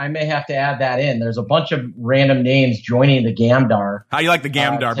 but I may have to add that in. There's a bunch of random names joining the Gamdar. How you like the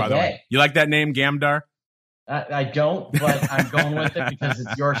Gamdar, by the way? You like that name, Gamdar? I don't, but I'm going with it because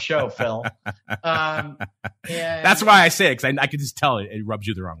it's your show, Phil. That's why I say it, because I could just tell it rubs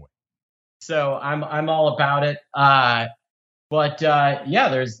you the wrong way. So I'm all about it. But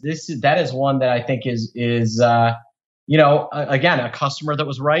there's this. That is one that I think is again, a customer that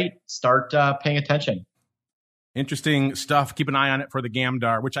was right. Start paying attention. Interesting stuff. Keep an eye on it for the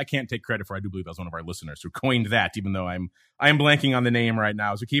Gamdar, which I can't take credit for. I do believe that was one of our listeners who coined that, even though I am blanking on the name right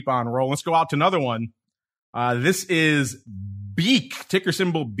now. So keep on rolling. Let's go out to another one. This is BEKE, ticker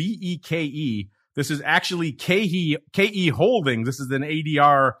symbol BEKE. This is actually KE Holdings. This is an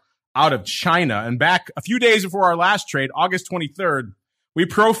ADR out of China. And back a few days before our last trade, August 23rd, we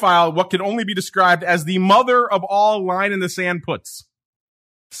profiled what can only be described as the mother of all line in the sand puts.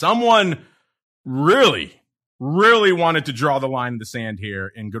 Someone really wanted to draw the line in the sand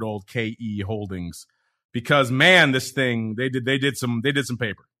here in good old KE Holdings, because man, this thing, they did some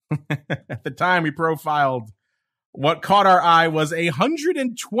paper. At the time we profiled, what caught our eye was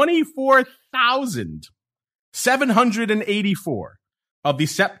 124,784 of the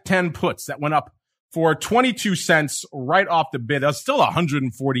SEP 10 puts that went up for 22 cents right off the bid. That's still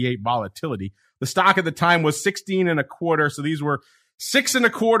 148 volatility. The stock at the time was 16.25. So these were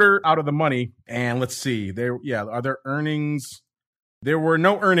 6.25 out of the money. And let's see, are there earnings? There were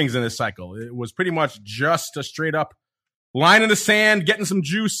no earnings in this cycle. It was pretty much just a straight up line in the sand, getting some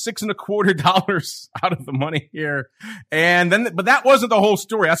juice, $6.25 out of the money here. And then, but that wasn't the whole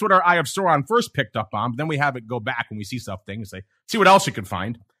story. That's what our Eye of Sauron first picked up on. But then we have it go back when we see something and say, see what else you can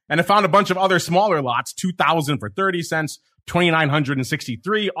find. And it found a bunch of other smaller lots, 2,000 for 30 cents,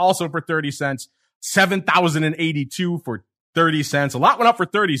 2,963 also for 30 cents, 7,082 for 30 cents. A lot went up for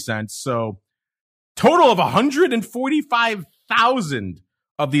 30 cents. So total of 145,000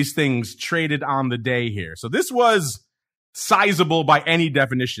 of these things traded on the day here. So this was sizable by any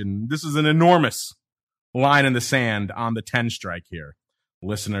definition. This is an enormous line in the sand on the 10 strike here.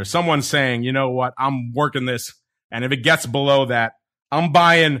 Listener, someone's saying, you know what? I'm working this. And if it gets below that, I'm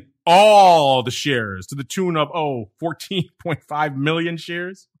buying all the shares to the tune of, 14.5 million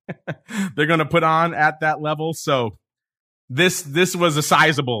shares they're going to put on at that level. So this was a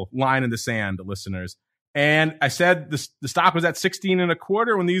sizable line in the sand, listeners. And I said the stock was at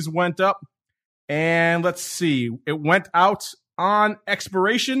 16.25 when these went up. And let's see, it went out on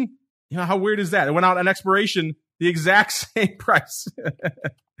expiration. You know, how weird is that? It went out on expiration, the exact same price,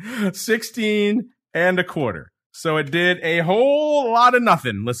 16.25. So it did a whole lot of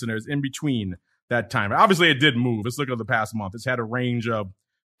nothing, listeners, in between that time. Obviously, it did move. Let's look at the past month. It's had a range of,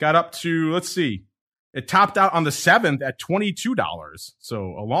 got up to, let's see, it topped out on the 7th at $22.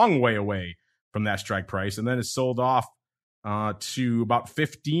 So a long way away from that strike price. And then it sold off to about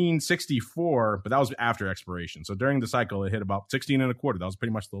 $15.64, but that was after expiration. So during the cycle, it hit about 16 and a quarter. That was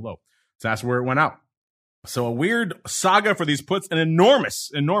pretty much the low. So that's where it went out. So a weird saga for these puts, an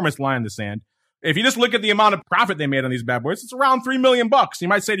enormous line in the sand. If you just look at the amount of profit they made on these bad boys, it's around $3 million. You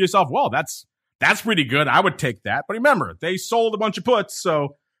might say to yourself, well, that's pretty good. I would take that. But remember, they sold a bunch of puts,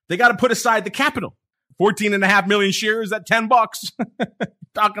 so they got to put aside the capital. 14.5 million shares at $10.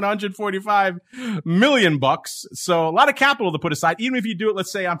 Talking 145 million bucks. So a lot of capital to put aside. Even if you do it,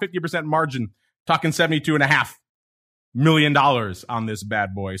 let's say on 50% margin, talking $72.5 million on this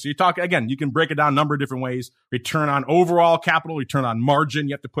bad boy. So you talk, again, you can break it down a number of different ways. Return on overall capital, return on margin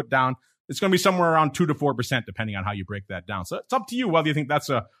you have to put down. It's going to be somewhere around 2 to 4%, depending on how you break that down. So it's up to you whether you think that's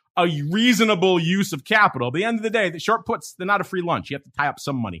a reasonable use of capital. At the end of the day, the short puts, they're not a free lunch. You have to tie up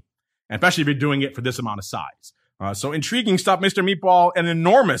some money, and especially if you're doing it for this amount of size. So intriguing stuff, Mr. Meatball, an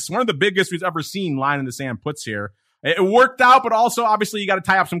enormous, one of the biggest we've ever seen line in the sand puts here. It worked out, but also obviously you got to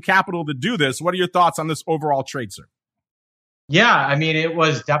tie up some capital to do this. What are your thoughts on this overall trade, sir? Yeah, I mean, it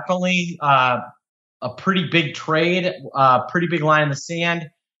was definitely a pretty big trade, pretty big line in the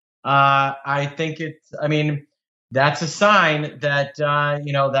sand. I think that's a sign that,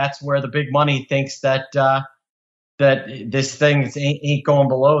 that's where the big money thinks that this thing ain't going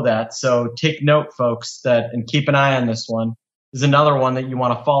below that. So take note, folks, and keep an eye on this one. This is another one that you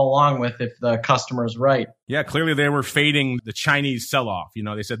want to follow along with if the customer's right. Yeah, clearly they were fading the Chinese sell-off.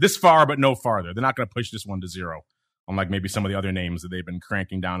 They said this far, but no farther. They're not going to push this one to zero, unlike maybe some of the other names that they've been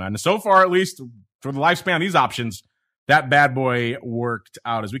cranking down on. And so far, at least for the lifespan of these options, that bad boy worked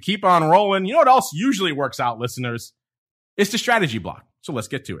out. As we keep on rolling, you know what else usually works out, listeners? It's the strategy block. So let's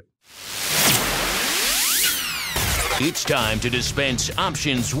get to it. It's time to dispense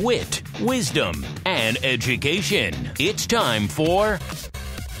options, wit, wisdom, and education. It's time for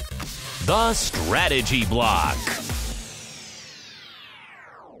the strategy block.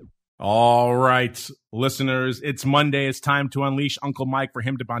 All right, listeners, it's Monday. It's time to unleash Uncle Mike for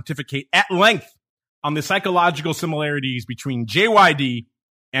him to pontificate at length on the psychological similarities between JYD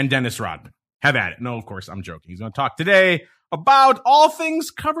and Dennis Rodman. Have at it. No, of course, I'm joking. He's going to talk today about all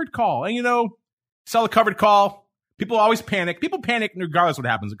things covered call. And, sell a covered call. People always panic. People panic regardless of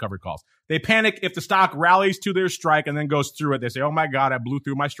what happens in covered calls. They panic if the stock rallies to their strike and then goes through it. They say, oh, my God, I blew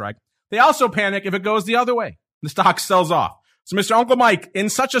through my strike. They also panic if it goes the other way. The stock sells off. So, Mr. Uncle Mike, in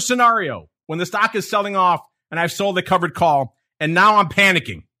such a scenario, when the stock is selling off and I've sold a covered call and now I'm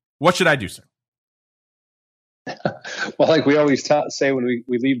panicking, what should I do, sir? Well, like we always say when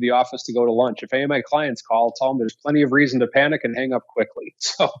we leave the office to go to lunch, if any of my clients call, tell them there's plenty of reason to panic and hang up quickly.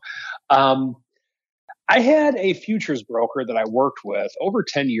 So I had a futures broker that I worked with over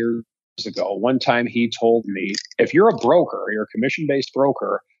 10 years ago. One time he told me, if you're a broker, you're a commission-based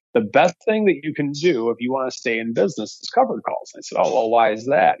broker, the best thing that you can do if you want to stay in business is covered calls. I said, oh, well, why is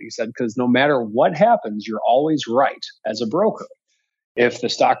that? He said, because no matter what happens, you're always right as a broker. If the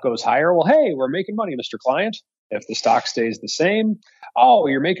stock goes higher, well, hey, we're making money, Mr. Client. If the stock stays the same, oh,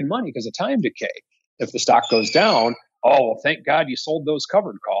 you're making money because of time decay. If the stock goes down, oh, well, thank God you sold those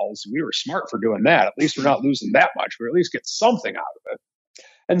covered calls. We were smart for doing that. At least we're not losing that much. We at least get something out of it.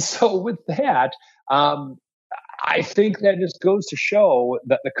 And so with that, I think that just goes to show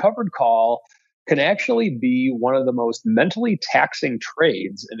that the covered call can actually be one of the most mentally taxing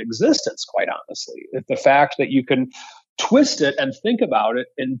trades in existence, quite honestly. The fact that you can twist it and think about it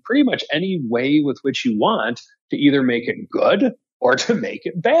in pretty much any way with which you want to either make it good or to make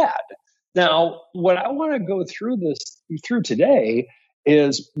it bad. Now, what I want to go through today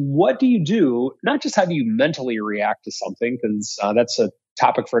is what do you do? Not just how do you mentally react to something, because that's a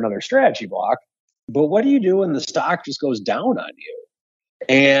topic for another strategy block, but what do you do when the stock just goes down on you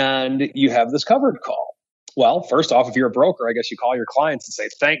and you have this covered call? Well, first off, if you're a broker, I guess you call your clients and say,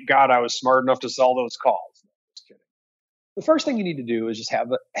 thank God I was smart enough to sell those calls. The first thing you need to do is just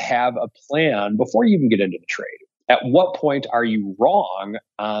have a plan before you even get into the trade. At what point are you wrong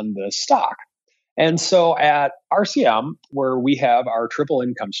on the stock? And so at RCM, where we have our triple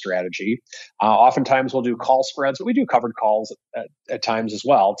income strategy, oftentimes we'll do call spreads, but we do covered calls at times as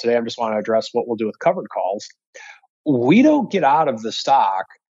well. Today, I just want to address what we'll do with covered calls. We don't get out of the stock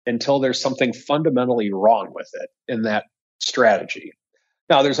until there's something fundamentally wrong with it in that strategy.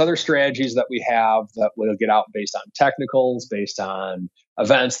 Now, there's other strategies that we have that will get out based on technicals, based on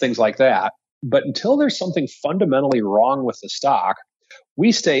events, things like that. But until there's something fundamentally wrong with the stock,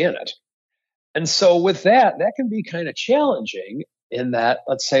 we stay in it. And so with that can be kind of challenging in that,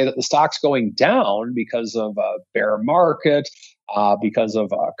 let's say that the stock's going down because of a bear market, because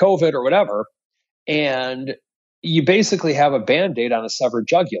of COVID or whatever, and you basically have a Band-Aid on a severed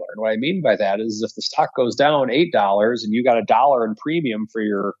jugular. And what I mean by that is if the stock goes down $8 and you got $1 in premium for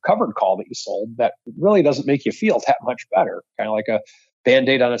your covered call that you sold, that really doesn't make you feel that much better, kind of like a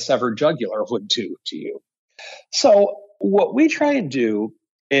Band-Aid on a severed jugular would do to you. So what we try and do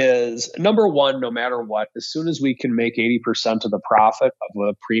is, number one, no matter what, as soon as we can make 80% of the profit of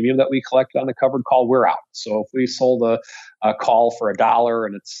the premium that we collect on the covered call, we're out. So if we sold a call for $1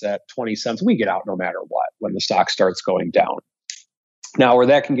 and it's at 20 cents, we get out no matter what when the stock starts going down. Now, where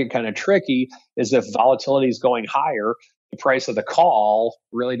that can get kind of tricky is if volatility is going higher, the price of the call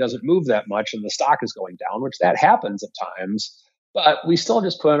really doesn't move that much and the stock is going down, which that happens at times. But we still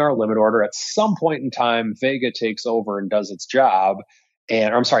just put in our limit order. At some point in time, Vega takes over and does its job.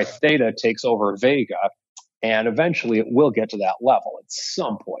 Theta takes over Vega, and eventually it will get to that level at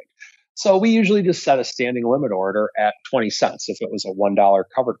some point. So we usually just set a standing limit order at 20 cents if it was a $1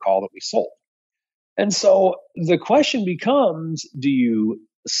 covered call that we sold. And so the question becomes, do you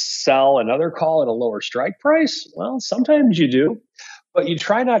sell another call at a lower strike price? Well, sometimes you do, but you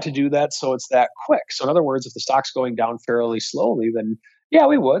try not to do that so it's that quick. So in other words, if the stock's going down fairly slowly, then yeah,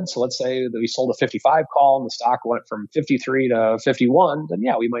 we would. So let's say that we sold a 55 call and the stock went from 53 to 51, then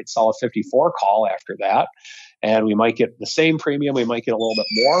yeah, we might sell a 54 call after that. And we might get the same premium. We might get a little bit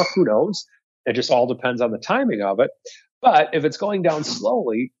more. Who knows? It just all depends on the timing of it. But if it's going down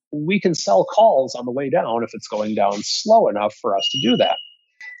slowly, we can sell calls on the way down if it's going down slow enough for us to do that.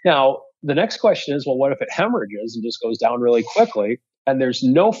 Now, the next question is, well, what if it hemorrhages and just goes down really quickly and there's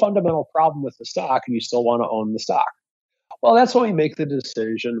no fundamental problem with the stock and you still want to own the stock? Well, that's when we make the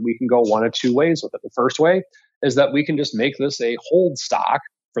decision. We can go one of two ways with it. The first way is that we can just make this a hold stock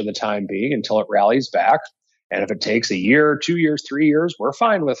for the time being until it rallies back. And if it takes a year, 2 years, 3 years, we're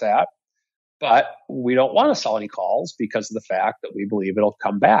fine with that. But we don't want to sell any calls because of the fact that we believe it'll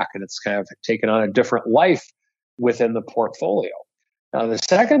come back and it's kind of taken on a different life within the portfolio. Now, the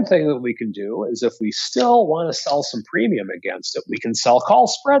second thing that we can do is if we still want to sell some premium against it, we can sell call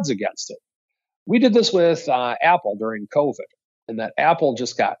spreads against it. We did this with Apple during COVID, and that Apple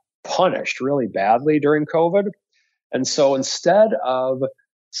just got punished really badly during COVID. And so instead of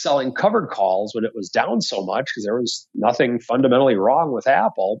selling covered calls when it was down so much, because there was nothing fundamentally wrong with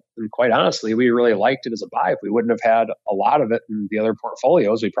Apple, and quite honestly, we really liked it as a buy. If we wouldn't have had a lot of it in the other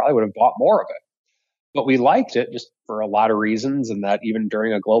portfolios, we probably would have bought more of it. But we liked it just for a lot of reasons, and that even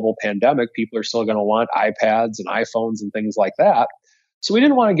during a global pandemic, people are still going to want iPads and iPhones and things like that. So we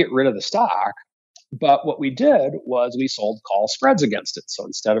didn't want to get rid of the stock. But what we did was we sold call spreads against it. So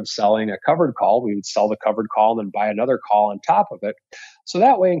instead of selling a covered call, we would sell the covered call and then buy another call on top of it. So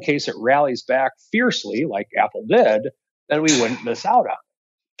that way, in case it rallies back fiercely like Apple did, then we wouldn't miss out on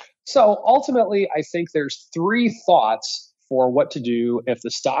it. So ultimately, I think there's three thoughts for what to do if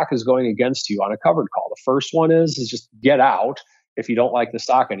the stock is going against you on a covered call. The first one is just get out if you don't like the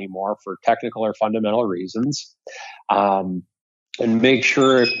stock anymore for technical or fundamental reasons. And make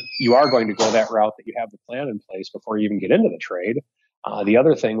sure if you are going to go that route that you have the plan in place before you even get into the trade. The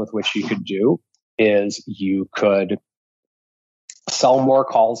other thing with which you could do is you could sell more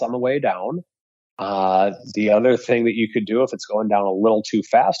calls on the way down. The other thing that you could do if it's going down a little too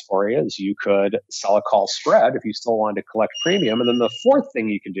fast for you is you could sell a call spread if you still wanted to collect premium. And then the fourth thing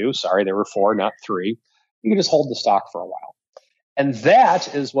you can do, sorry, there were four, not three, you can just hold the stock for a while. And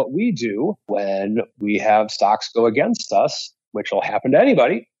that is what we do when we have stocks go against us, which will happen to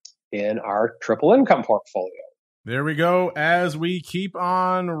anybody in our triple income portfolio. There we go. As we keep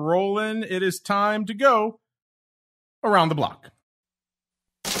on rolling, it is time to go around the block.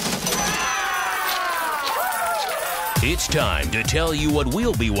 It's time to tell you what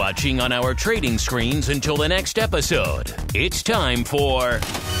we'll be watching on our trading screens until the next episode. It's time for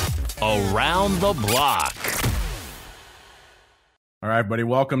Around the Block. All right, buddy.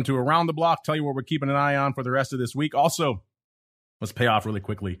 Welcome to Around the Block. Tell you what we're keeping an eye on for the rest of this week. Also, let's pay off really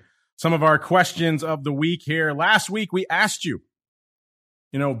quickly some of our questions of the week here. Last week, we asked you,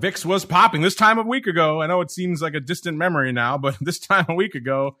 VIX was popping this time a week ago. I know it seems like a distant memory now, but this time a week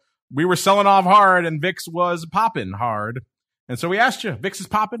ago, we were selling off hard and VIX was popping hard. And so we asked you, VIX is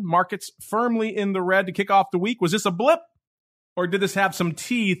popping, markets firmly in the red to kick off the week. Was this a blip or did this have some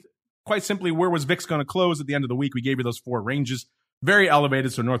teeth? Quite simply, where was VIX going to close at the end of the week? We gave you those four ranges. Very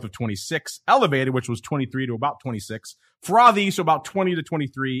elevated, so north of 26. Elevated, which was 23 to about 26. Frothy, so about 20 to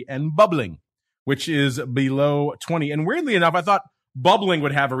 23. And bubbling, which is below 20. And weirdly enough, I thought bubbling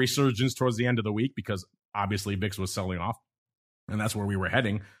would have a resurgence towards the end of the week because obviously VIX was selling off. And that's where we were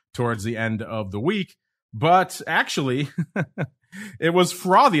heading towards the end of the week. But actually, it was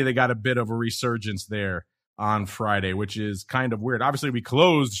Frothy that got a bit of a resurgence there on Friday, which is kind of weird. Obviously, we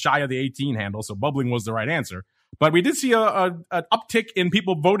closed shy of the 18 handle, so bubbling was the right answer. But we did see an uptick in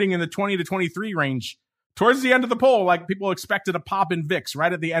people voting in the 20 to 23 range towards the end of the poll. Like, people expected a pop in VIX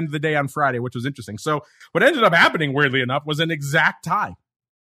right at the end of the day on Friday, which was interesting. So what ended up happening, weirdly enough, was an exact tie.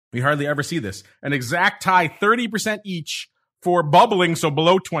 We hardly ever see this. An exact tie, 30% each for bubbling, so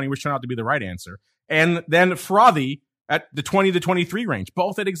below 20, which turned out to be the right answer. And then Frothy at the 20 to 23 range,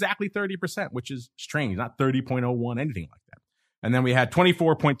 both at exactly 30%, which is strange, not 30.01, anything like that. And then we had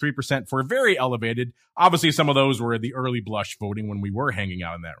 24.3% for very elevated. Obviously, some of those were the early blush voting when we were hanging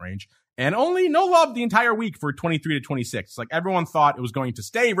out in that range. And only no love the entire week for 23 to 26. Like, everyone thought it was going to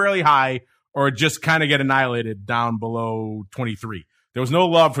stay really high or just kind of get annihilated down below 23. There was no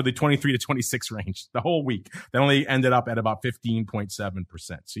love for the 23 to 26 range the whole week. That only ended up at about 15.7%.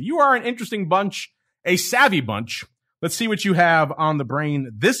 So you are an interesting bunch, a savvy bunch. Let's see what you have on the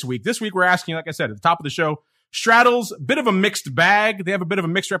brain this week. This week, we're asking, like I said, at the top of the show, straddles, bit of a mixed bag. They have a bit of a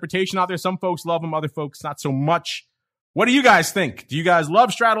mixed reputation out there. Some folks love them, other folks not so much. What do you guys think? Do you guys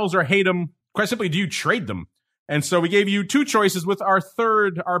love straddles or hate them? Quite simply, do you trade them? And so we gave you two choices with our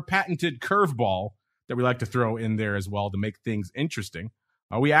patented curveball that we like to throw in there as well to make things interesting.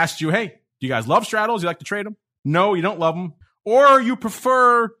 We asked you, hey, do you guys love straddles? You like to trade them? No, you don't love them. Or you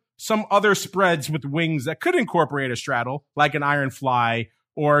prefer some other spreads with wings that could incorporate a straddle, like an iron fly,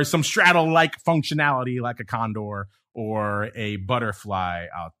 or some straddle-like functionality like a condor or a butterfly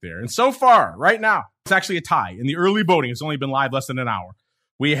out there. And so far, right now, it's actually a tie. In the early voting, it's only been live less than an hour.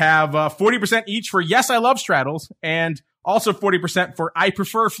 We have 40% each for yes, I love straddles, and also 40% for I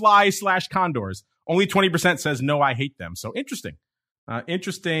prefer flies/condors. Only 20% says no, I hate them. So interesting.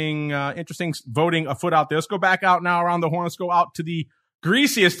 Interesting voting afoot out there. Let's go back out now around the horn. Let's go out to the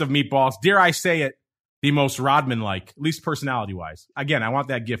greasiest of meatballs. Dare I say it, the most Rodman-like, at least personality-wise. Again, I want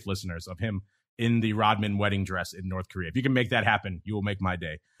that GIF, listeners, of him in the Rodman wedding dress in North Korea. If you can make that happen, you will make my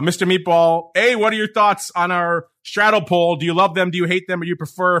day. Mr. Meatball, A, what are your thoughts on our straddle poll? Do you love them? Do you hate them? Or do you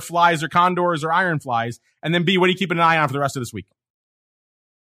prefer flies or condors or iron flies? And then B, what are you keeping an eye on for the rest of this week?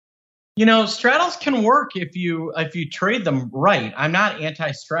 You know, straddles can work if you trade them right. I'm not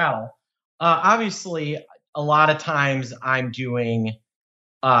anti-straddle. Obviously, a lot of times I'm doing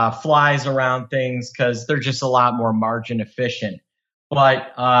flies around things because they're just a lot more margin efficient.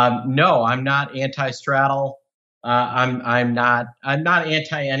 But no, I'm not anti-straddle. I'm not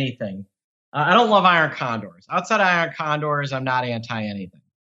anti anything. I don't love iron condors. Outside of iron condors, I'm not anti anything.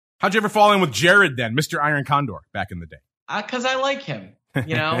 How'd you ever fall in with Jared then, Mr. Iron Condor, back in the day? Because I like him.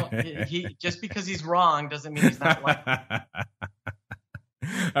 You know, he just because he's wrong doesn't mean he's not like.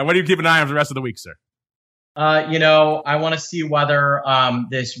 What do you keep an eye on for the rest of the week, sir? You know, I want to see whether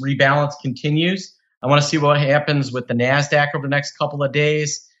this rebalance continues. I want to see what happens with the NASDAQ over the next couple of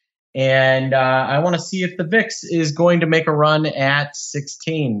days. And I want to see if the VIX is going to make a run at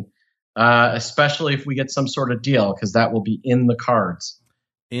 16, especially if we get some sort of deal, because that will be in the cards.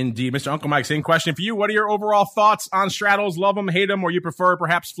 Indeed. Mr. Uncle Mike, same question for you. What are your overall thoughts on straddles? Love them, hate them, or you prefer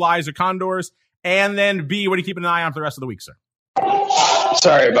perhaps flies or condors? And then B, what are you keeping an eye on for the rest of the week, sir?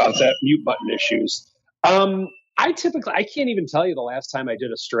 Sorry about that. Mute button issues. I can't even tell you the last time I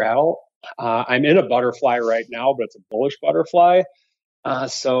did a straddle. I'm in a butterfly right now, but it's a bullish butterfly.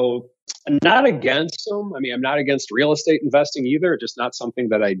 So I'm not against them. I mean, I'm not against real estate investing either. Just not something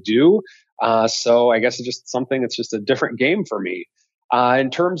that I do. So I guess it's just something that's just a different game for me. In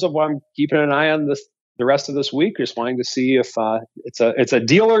terms of what I'm keeping an eye on the rest of this week, just wanting to see if it's a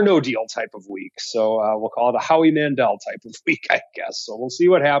deal or no deal type of week. So we'll call it a Howie Mandel type of week, I guess. So we'll see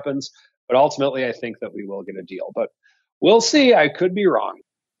what happens. But ultimately, I think that we will get a deal. But we'll see. I could be wrong.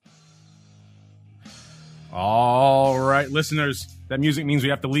 All right, listeners, that music means we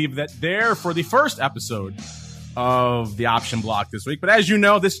have to leave that there for the first episode of the option block this week. But as you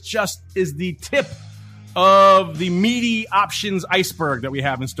know, this just is the tip of the meaty options iceberg that we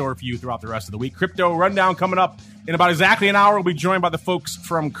have in store for you throughout the rest of the week. Crypto Rundown coming up in about exactly an hour. We'll be joined by the folks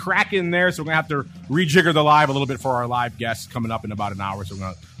from Kraken there, so we're going to have to rejigger the live a little bit for our live guests coming up in about an hour. So we're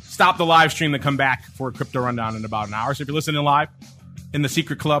going to stop the live stream and come back for a Crypto Rundown in about an hour. So if you're listening live in the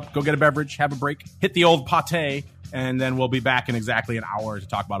secret club, go get a beverage, have a break, hit the old pate, and then we'll be back in exactly an hour to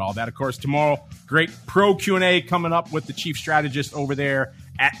talk about all that. Of course, tomorrow, great pro Q&A coming up with the chief strategist over there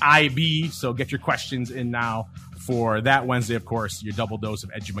at IB. So get your questions in now for that Wednesday. Of course, your double dose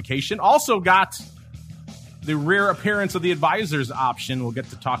of edumacation. Also got the rare appearance of the advisors option. We'll get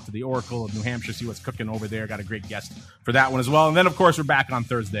to talk to the Oracle of New Hampshire, see what's cooking over there. Got a great guest for that one as well. And then, of course, we're back on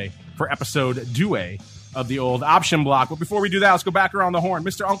Thursday for episode 2 of the old option block. But before we do that, let's go back around the horn.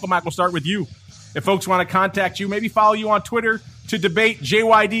 Mr. Uncle Mike, we'll start with you. If folks want to contact you, maybe follow you on Twitter to debate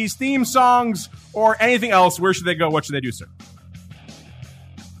JYD's theme songs or anything else, where should they go? What should they do, sir?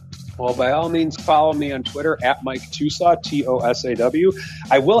 Well, by all means, follow me on Twitter at Mike TOSAW, TOSAW.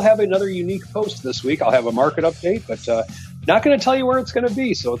 I will have another unique post this week. I'll have a market update, but not going to tell you where it's going to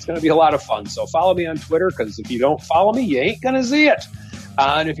be. So it's going to be a lot of fun. So follow me on Twitter, because if you don't follow me, you ain't going to see it.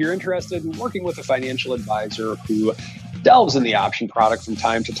 And if you're interested in working with a financial advisor who delves in the option product from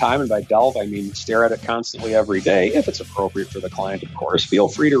time to time, and by delve, I mean stare at it constantly every day, if it's appropriate for the client, of course, feel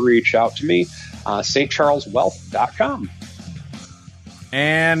free to reach out to me, stcharleswealth.com.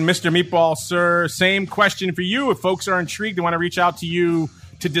 And Mr. Meatball, sir, same question for you. If folks are intrigued, they want to reach out to you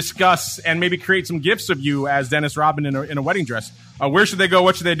to discuss and maybe create some gifts of you as Dennis Rodman in a wedding dress, where should they go?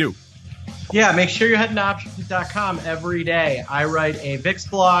 What should they do? Yeah, make sure you're heading to optionpit.com every day. I write a VIX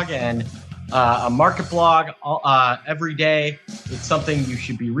blog and a market blog every day. It's something you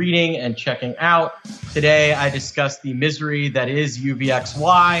should be reading and checking out. Today, I discussed the misery that is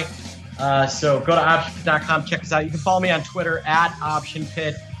UVXY. So go to optionpit.com, check us out. You can follow me on Twitter at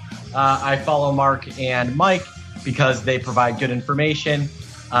OptionPit. I follow Mark and Mike because they provide good information,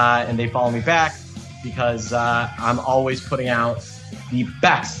 and they follow me back because I'm always putting out the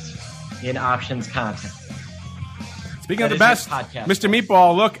best in options content. Speaking of the best, Mr.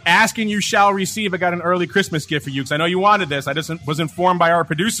 Meatball, look, ask and you shall receive. I got an early Christmas gift for you because I know you wanted this. I just was informed by our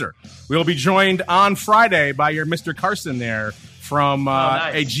producer. We'll be joined on Friday by your Mr. Carson there from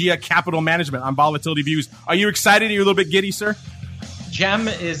Aegea Capital Management on Volatility Views. Are you excited? Are you a little bit giddy, sir? Jem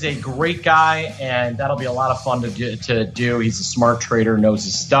is a great guy, and that'll be a lot of fun to do. He's a smart trader, knows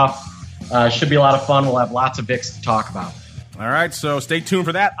his stuff. Should be a lot of fun. We'll have lots of VIX to talk about. All right, so stay tuned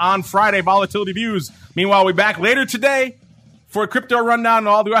for that on Friday, Volatility Views. Meanwhile, we'll be back later today for a crypto rundown and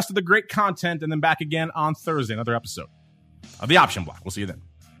all the rest of the great content, and then back again on Thursday, another episode of The Option Block. We'll see you then.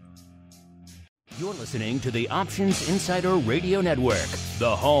 You're listening to the Options Insider Radio Network,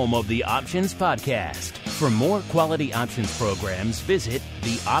 the home of the Options Podcast. For more quality options programs, visit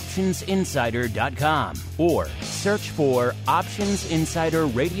theoptionsinsider.com or search for Options Insider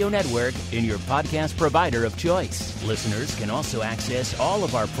Radio Network in your podcast provider of choice. Listeners can also access all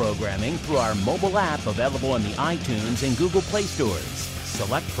of our programming through our mobile app available in the iTunes and Google Play stores.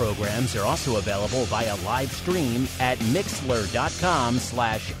 Select programs are also available via live stream at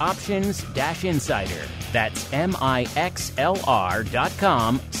mixlr.com/options-insider. That's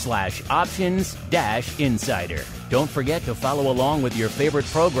mixlr.com/options-insider. Don't forget to follow along with your favorite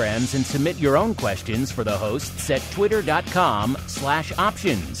programs and submit your own questions for the hosts at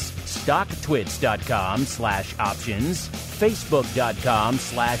twitter.com/options, stocktwits.com/options,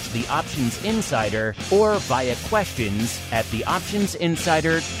 facebook.com/theoptionsinsider, or via questions at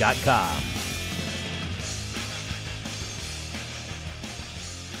theoptionsinsider.com.